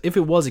out. Because if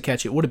it was a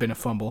catch, it would have been a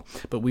fumble.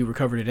 But we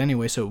recovered it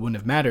anyway, so it wouldn't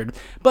have mattered.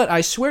 But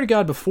I swear to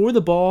God, before the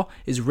ball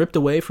is ripped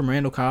away from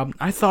Randall Cobb,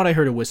 I thought I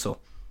heard a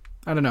whistle.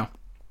 I don't know.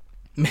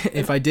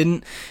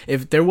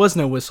 If there was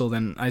no whistle,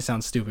 then I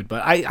sound stupid.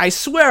 But I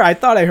swear I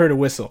thought I heard a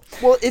whistle.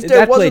 Well, if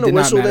there wasn't a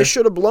whistle, they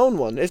should have blown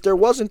one. If there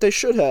wasn't, they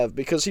should have,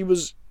 because he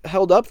was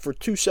held up for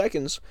 2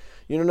 seconds.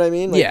 You know what I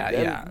mean?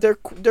 Yeah.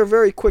 They're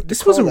very quick to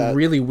call that. This was a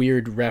really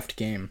weird ref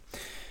game.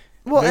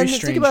 Well, and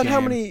think about how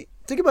many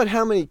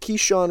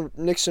Keyshawn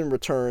Nixon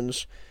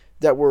returns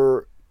that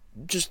were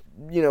just,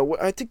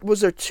 I think,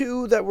 was there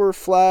 2 that were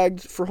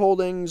flagged for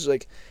holdings? I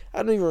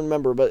don't even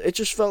remember, but it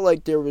just felt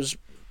like there was.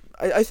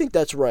 I think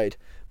that's right,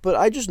 but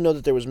I just know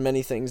that there was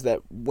many things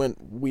that went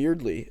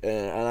weirdly,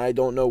 and I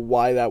don't know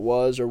why that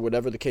was or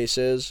whatever the case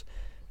is.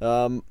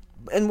 And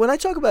when I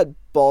talk about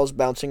balls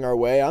bouncing our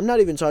way, I'm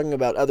not even talking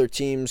about other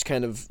teams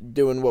kind of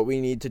doing what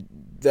we need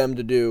them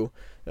to do.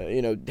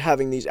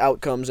 having these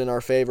outcomes in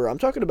our favor. I'm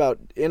talking about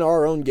in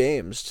our own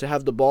games to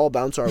have the ball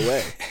bounce our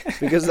way,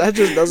 because that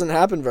just doesn't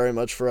happen very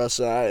much for us.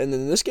 And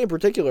in this game in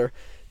particular,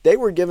 they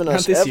were giving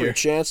us every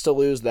chance to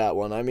lose that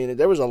one. I mean,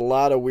 there was a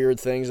lot of weird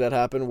things that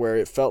happened where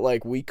it felt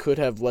like we could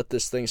have let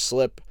this thing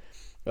slip,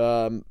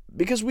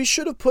 because we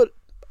should have put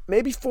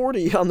maybe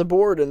 40 on the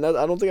board, and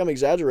I don't think I'm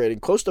exaggerating.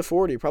 Close to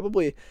 40,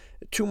 probably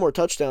 2 more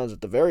touchdowns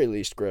at the very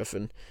least,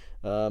 Griffin.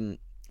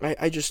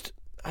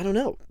 I don't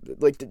know,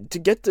 like to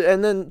get to,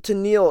 and then to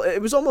kneel.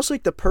 It was almost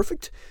like the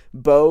perfect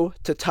bow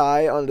to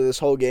tie onto this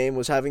whole game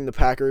was having the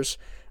Packers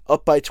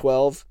up by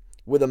 12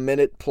 with a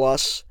minute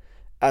plus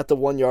at the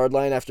 1 yard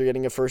line after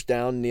getting a first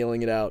down,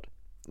 kneeling it out.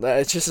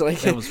 It's just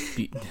like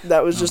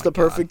that was just the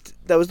perfect.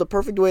 That was the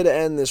perfect way to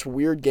end this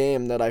weird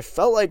game that I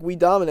felt like we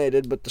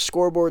dominated, but the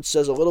scoreboard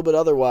says a little bit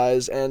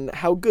otherwise. And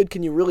how good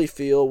can you really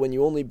feel when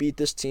you only beat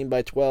this team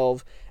by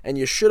 12, and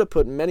you should have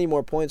put many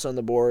more points on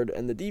the board,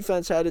 and the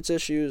defense had its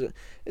issues?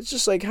 It's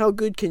just like, how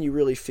good can you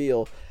really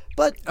feel?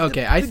 But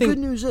okay, I think good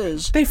news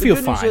is they feel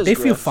fine. They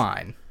feel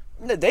fine.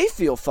 They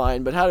feel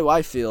fine, but how do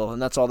I feel?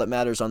 And that's all that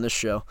matters on this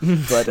show.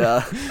 But,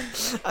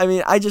 I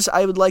mean,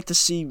 I would like to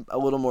see a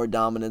little more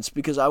dominance,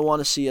 because I want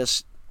to see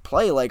us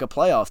play like a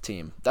playoff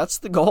team. That's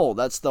the goal.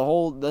 That's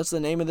the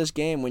name of this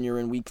game when you're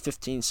in week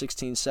 15,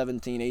 16,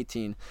 17,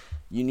 18.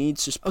 You need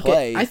to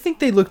play. Okay, I think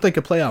they looked like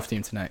a playoff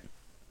team tonight.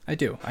 I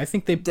do. I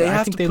think they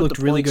looked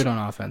really good on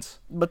offense.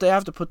 But they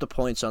have to put the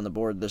points on the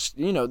board.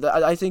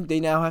 I think they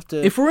now have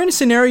to. If we're in a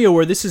scenario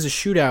where this is a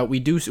shootout,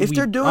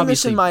 they're doing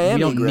this in Miami, we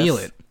don't kneel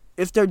it.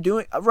 If they're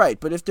doing right,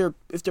 but if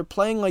they're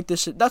playing like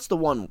this, that's the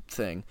one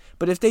thing.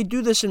 But if they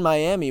do this in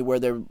Miami, where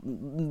they're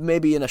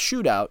maybe in a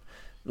shootout,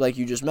 like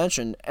you just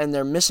mentioned, and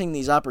they're missing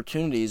these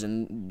opportunities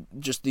and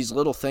just these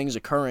little things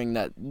occurring,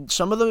 that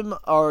some of them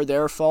are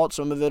their fault,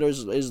 some of it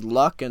is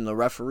luck and the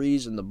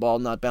referees and the ball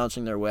not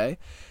bouncing their way.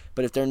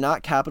 But if they're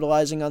not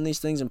capitalizing on these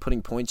things and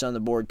putting points on the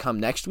board come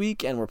next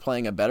week, and we're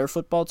playing a better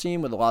football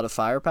team with a lot of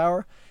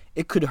firepower,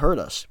 it could hurt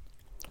us.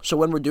 So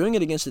when we're doing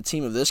it against a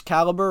team of this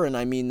caliber, and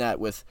I mean that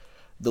with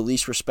the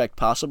least respect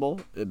possible,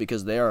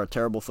 because they are a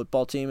terrible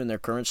football team in their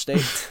current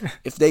state.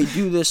 If they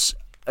do this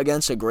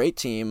against a great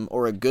team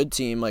or a good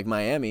team like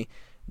Miami,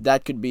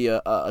 that could be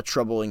a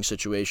troubling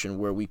situation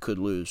where we could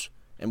lose,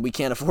 and we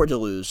can't afford to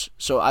lose.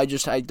 So I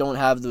don't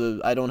have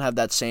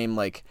that same,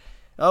 like,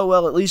 oh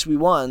well, at least we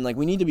won. Like,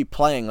 we need to be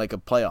playing like a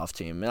playoff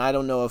team, and I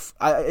don't know if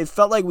it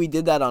felt like we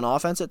did that on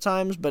offense at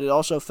times, but it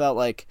also felt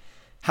like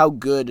how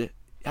good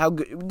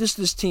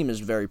this team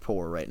is very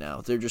poor right now.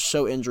 They're just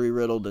so injury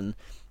riddled and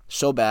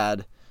so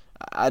bad.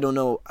 I don't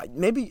know.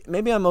 Maybe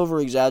I'm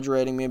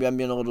over-exaggerating. Maybe I'm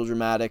being a little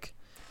dramatic.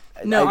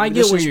 No, I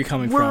get where you're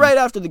coming from. We're right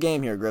after the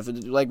game here,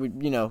 Griffin. Like,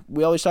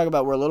 we always talk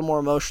about, we're a little more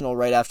emotional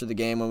right after the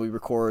game when we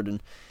record,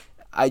 and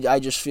I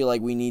just feel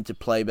like we need to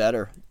play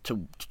better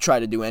to try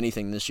to do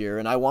anything this year,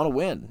 and I want to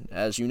win,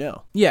 as you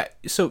know. Yeah,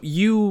 so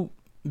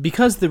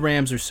because the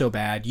Rams are so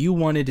bad, you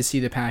wanted to see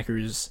the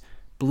Packers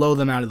blow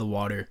them out of the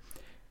water.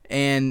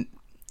 And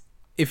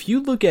if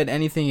you look at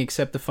anything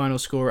except the final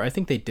score, I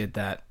think they did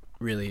that.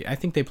 Really, I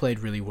think they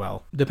played really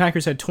well. The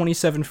Packers had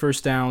 27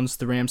 first downs.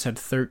 The Rams had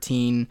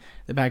 13.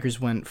 The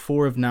Packers went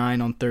 4 of 9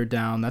 on third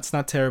down. That's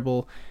not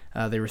terrible.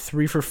 They were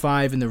 3 for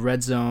 5 in the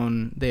red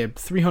zone. They had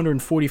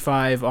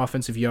 345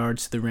 offensive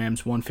yards to the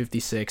Rams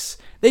 156.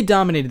 They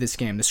dominated this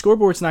game. The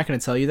scoreboard's not going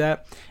to tell you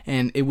that,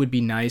 and it would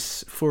be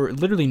nice for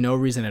literally no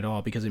reason at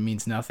all, because it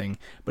means nothing.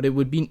 But it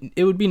would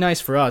be nice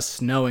for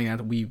us knowing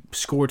that we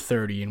scored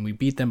 30 and we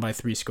beat them by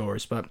 3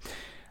 scores. But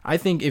I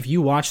think if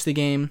you watch the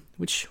game,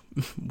 which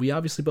we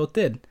obviously both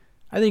did,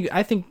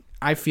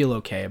 I feel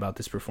okay about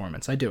this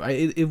performance. I do.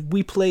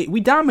 We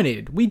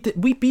dominated. We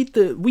beat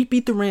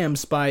the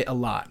Rams by a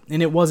lot,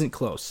 and it wasn't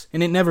close.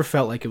 And it never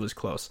felt like it was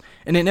close.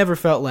 And it never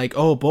felt like,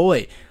 oh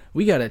boy,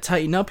 we got to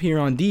tighten up here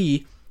on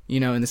D.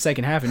 In the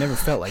second half, it never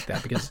felt like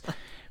that, because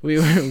we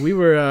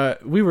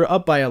were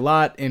up by a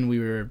lot, and we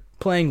were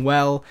playing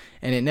well,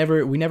 and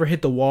we never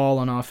hit the wall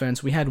on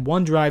offense. We had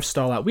one drive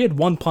stall out. We had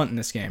one punt in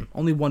this game,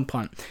 only one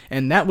punt,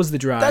 and that was the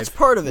drive. That's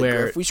part of it,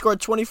 Griff. We scored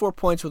 24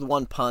 points with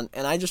one punt,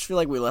 and I just feel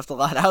like we left a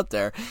lot out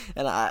there.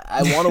 And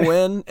I want to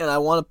win, and I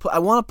want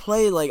to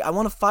play, like, I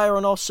want to fire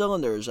on all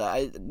cylinders.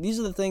 These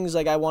are the things,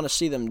 like, I want to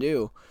see them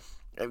do.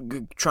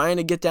 Trying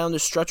to get down the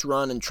stretch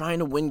run and trying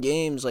to win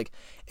games, like,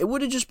 it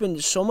would have just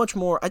been so much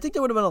more. I think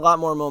there would have been a lot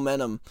more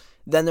momentum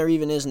than there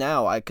even is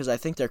now, because I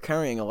think they're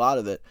carrying a lot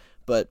of it.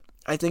 But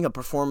I think a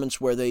performance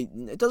where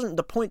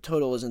the point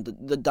total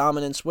isn't the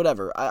dominance,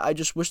 whatever. I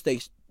just wish they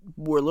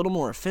were a little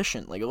more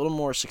efficient, like a little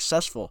more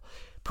successful,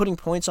 putting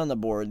points on the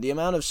board. The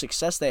amount of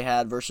success they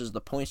had versus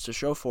the points to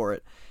show for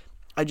it,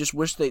 I just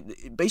wish they,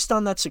 based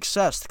on that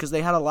success, because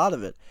they had a lot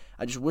of it,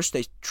 I just wish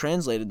they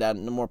translated that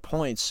into more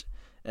points.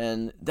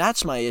 And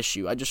that's my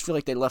issue. I just feel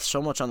like they left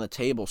so much on the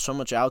table, so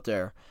much out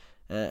there.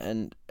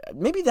 And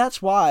maybe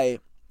that's why,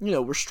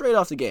 we're straight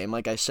off the game,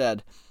 like I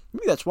said.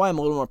 Maybe that's why I'm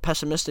a little more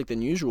pessimistic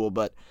than usual,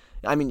 but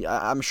I mean,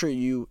 I'm sure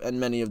you and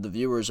many of the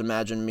viewers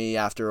imagine me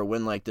after a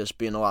win like this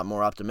being a lot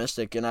more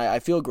optimistic, and I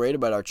feel great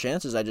about our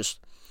chances.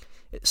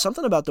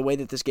 something about the way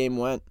that this game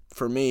went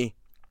for me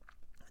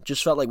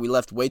just felt like we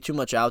left way too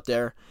much out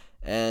there,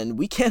 and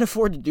we can't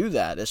afford to do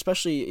that,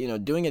 especially,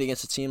 doing it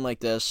against a team like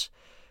this.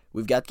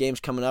 We've got games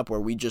coming up where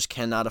we just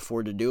cannot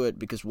afford to do it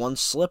because one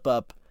slip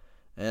up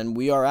and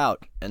we are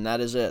out, and that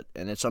is it.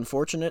 And it's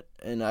unfortunate,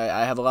 and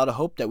I have a lot of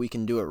hope that we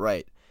can do it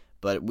right,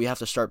 but we have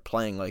to start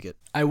playing like it.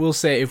 I will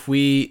say, if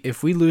we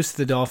lose to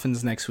the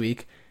Dolphins next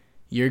week,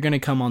 you're going to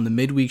come on the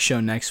midweek show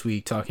next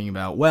week talking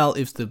about, well,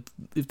 if the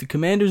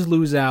Commanders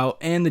lose out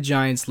and the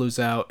Giants lose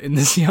out and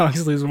the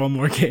Seahawks lose one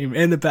more game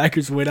and the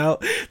Packers win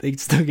out, they can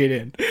still get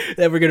in.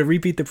 Then we're going to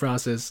repeat the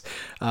process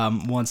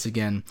once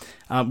again.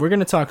 We're going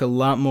to talk a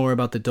lot more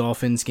about the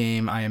Dolphins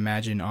game, I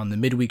imagine, on the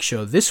midweek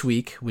show this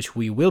week, which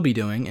we will be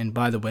doing. And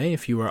by the way,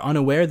 if you are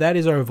unaware, that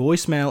is our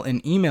voicemail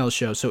and email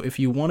show. So if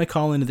you want to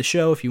call into the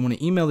show, if you want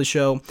to email the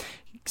show,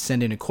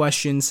 send in a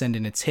question, send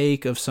in a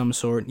take of some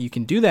sort, you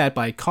can do that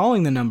by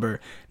calling the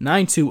number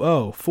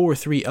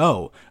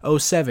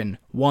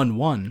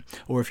 920-430-0711.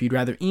 Or if you'd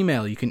rather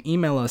email, you can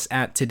email us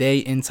at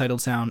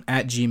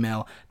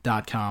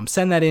todayintitledtown@gmail.com.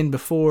 Send that in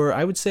before,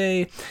 I would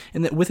say,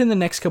 within the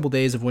next couple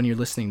days of when you're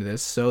listening to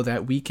this, so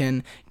that we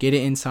can get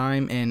it in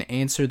time and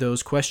answer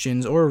those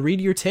questions or read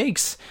your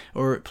takes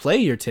or play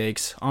your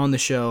takes on the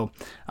show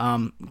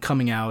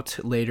coming out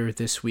later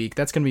this week.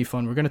 That's going to be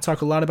fun. We're going to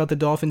talk a lot about the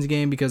Dolphins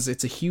game because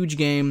it's a huge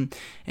game,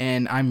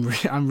 and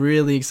I'm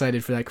really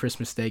excited for that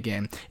Christmas Day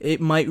game.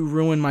 It might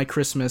ruin my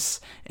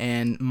Christmas,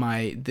 and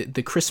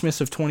the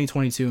Christmas of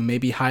 2022 may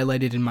be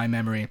highlighted in my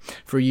memory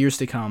for years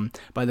to come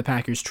by the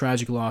Packers'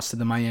 tragic loss to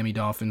the Miami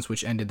Dolphins,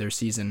 which ended their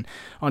season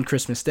on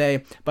Christmas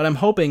Day. But I'm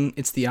hoping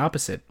it's the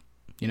opposite.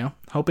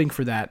 Hoping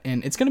for that.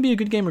 And it's going to be a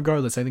good game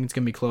regardless. I think it's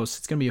going to be close.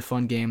 It's going to be a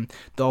fun game.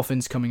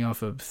 Dolphins coming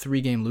off a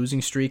 3-game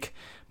losing streak,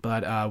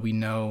 but we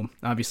know,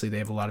 obviously, they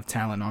have a lot of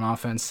talent on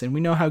offense, and we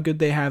know how good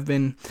they have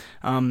been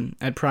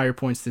at prior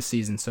points this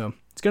season. So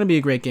it's going to be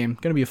a great game.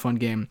 Going to be a fun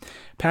game.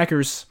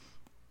 Packers,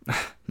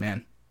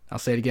 man, I'll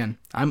say it again.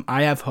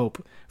 I have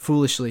hope.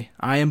 Foolishly,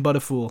 I am but a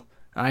fool.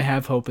 I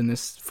have hope in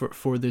this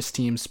for this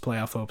team's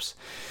playoff hopes.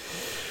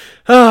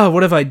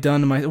 What have I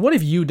done to what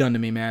have you done to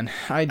me, man?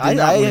 I did not want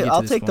to get to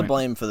I'll this take the point.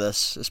 blame for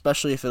this,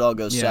 especially if it all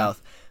goes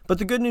south. But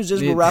the good news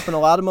is we're wrapping a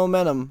lot of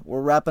momentum.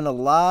 We're wrapping a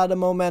lot of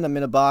momentum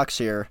in a box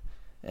here,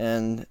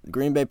 and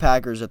Green Bay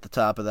Packers at the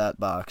top of that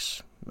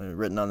box,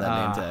 written on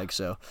that name tag.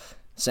 So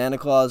Santa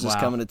Claus is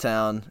coming to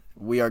town.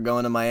 We are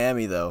going to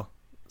Miami, though,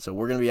 so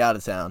we're going to be out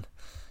of town.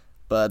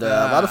 But a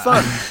lot of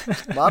fun.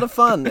 A lot of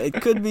fun. It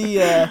could be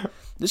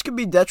this could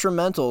be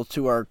detrimental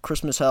to our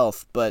Christmas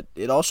health, but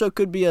it also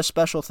could be a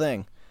special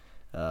thing.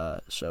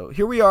 So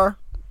here we are,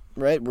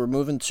 right? We're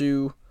moving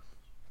to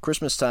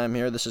Christmas time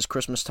here. This is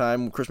Christmas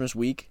time, Christmas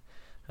week,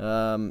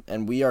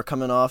 and we are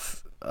coming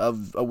off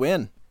of a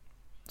win.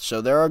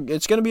 So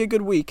it's going to be a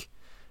good week.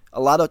 A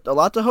lot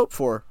to hope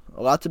for,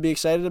 a lot to be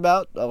excited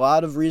about, a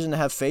lot of reason to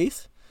have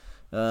faith,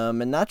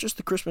 and not just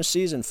the Christmas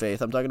season faith.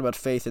 I'm talking about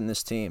faith in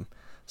this team.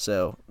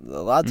 So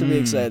a lot to be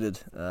excited,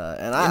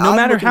 and no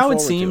matter how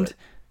it seemed.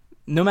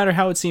 No matter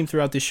how it seemed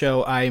throughout the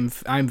show, I'm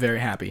very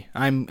happy.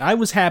 I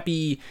was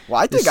happy.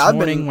 Well, I think this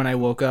morning when I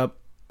woke up.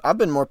 I've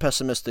been more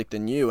pessimistic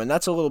than you, and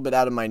that's a little bit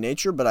out of my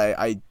nature. But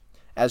I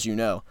as you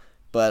know,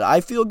 but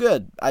I feel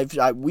good.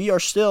 We are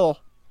still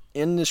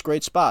in this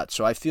great spot,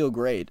 so I feel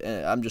great.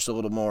 And I'm just a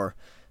little more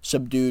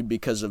subdued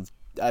because of.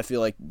 I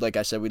feel like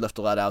I said, we left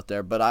a lot out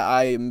there, but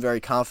I am very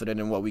confident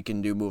in what we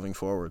can do moving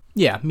forward.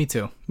 Yeah, me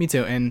too.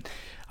 And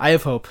I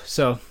have hope.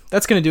 So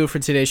that's going to do it for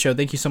today's show.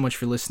 Thank you so much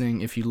for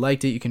listening. If you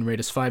liked it, you can rate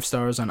us 5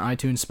 stars on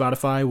iTunes,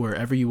 Spotify,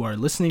 wherever you are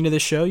listening to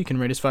this show. You can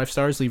rate us 5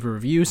 stars, leave a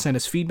review, send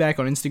us feedback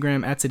on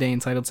Instagram at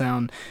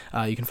todayintitledtown.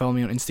 You can follow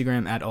me on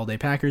Instagram at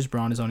alldaypackers.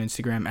 Braun is on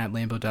Instagram at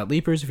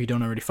lambo.leapers. If you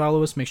don't already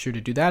follow us, make sure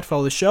to do that.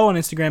 Follow the show on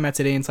Instagram at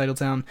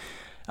todayintitledtown.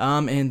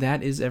 And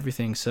that is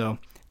everything. So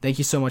thank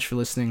you so much for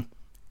listening.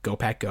 Go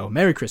Pack Go.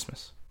 Merry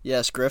Christmas.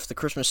 Yes, Griff, the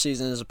Christmas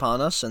season is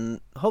upon us, and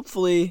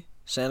hopefully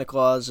Santa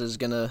Claus is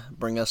going to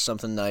bring us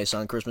something nice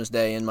on Christmas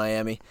Day in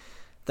Miami.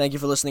 Thank you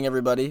for listening,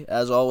 everybody.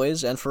 As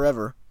always and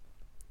forever,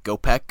 Go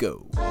Pack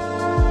Go.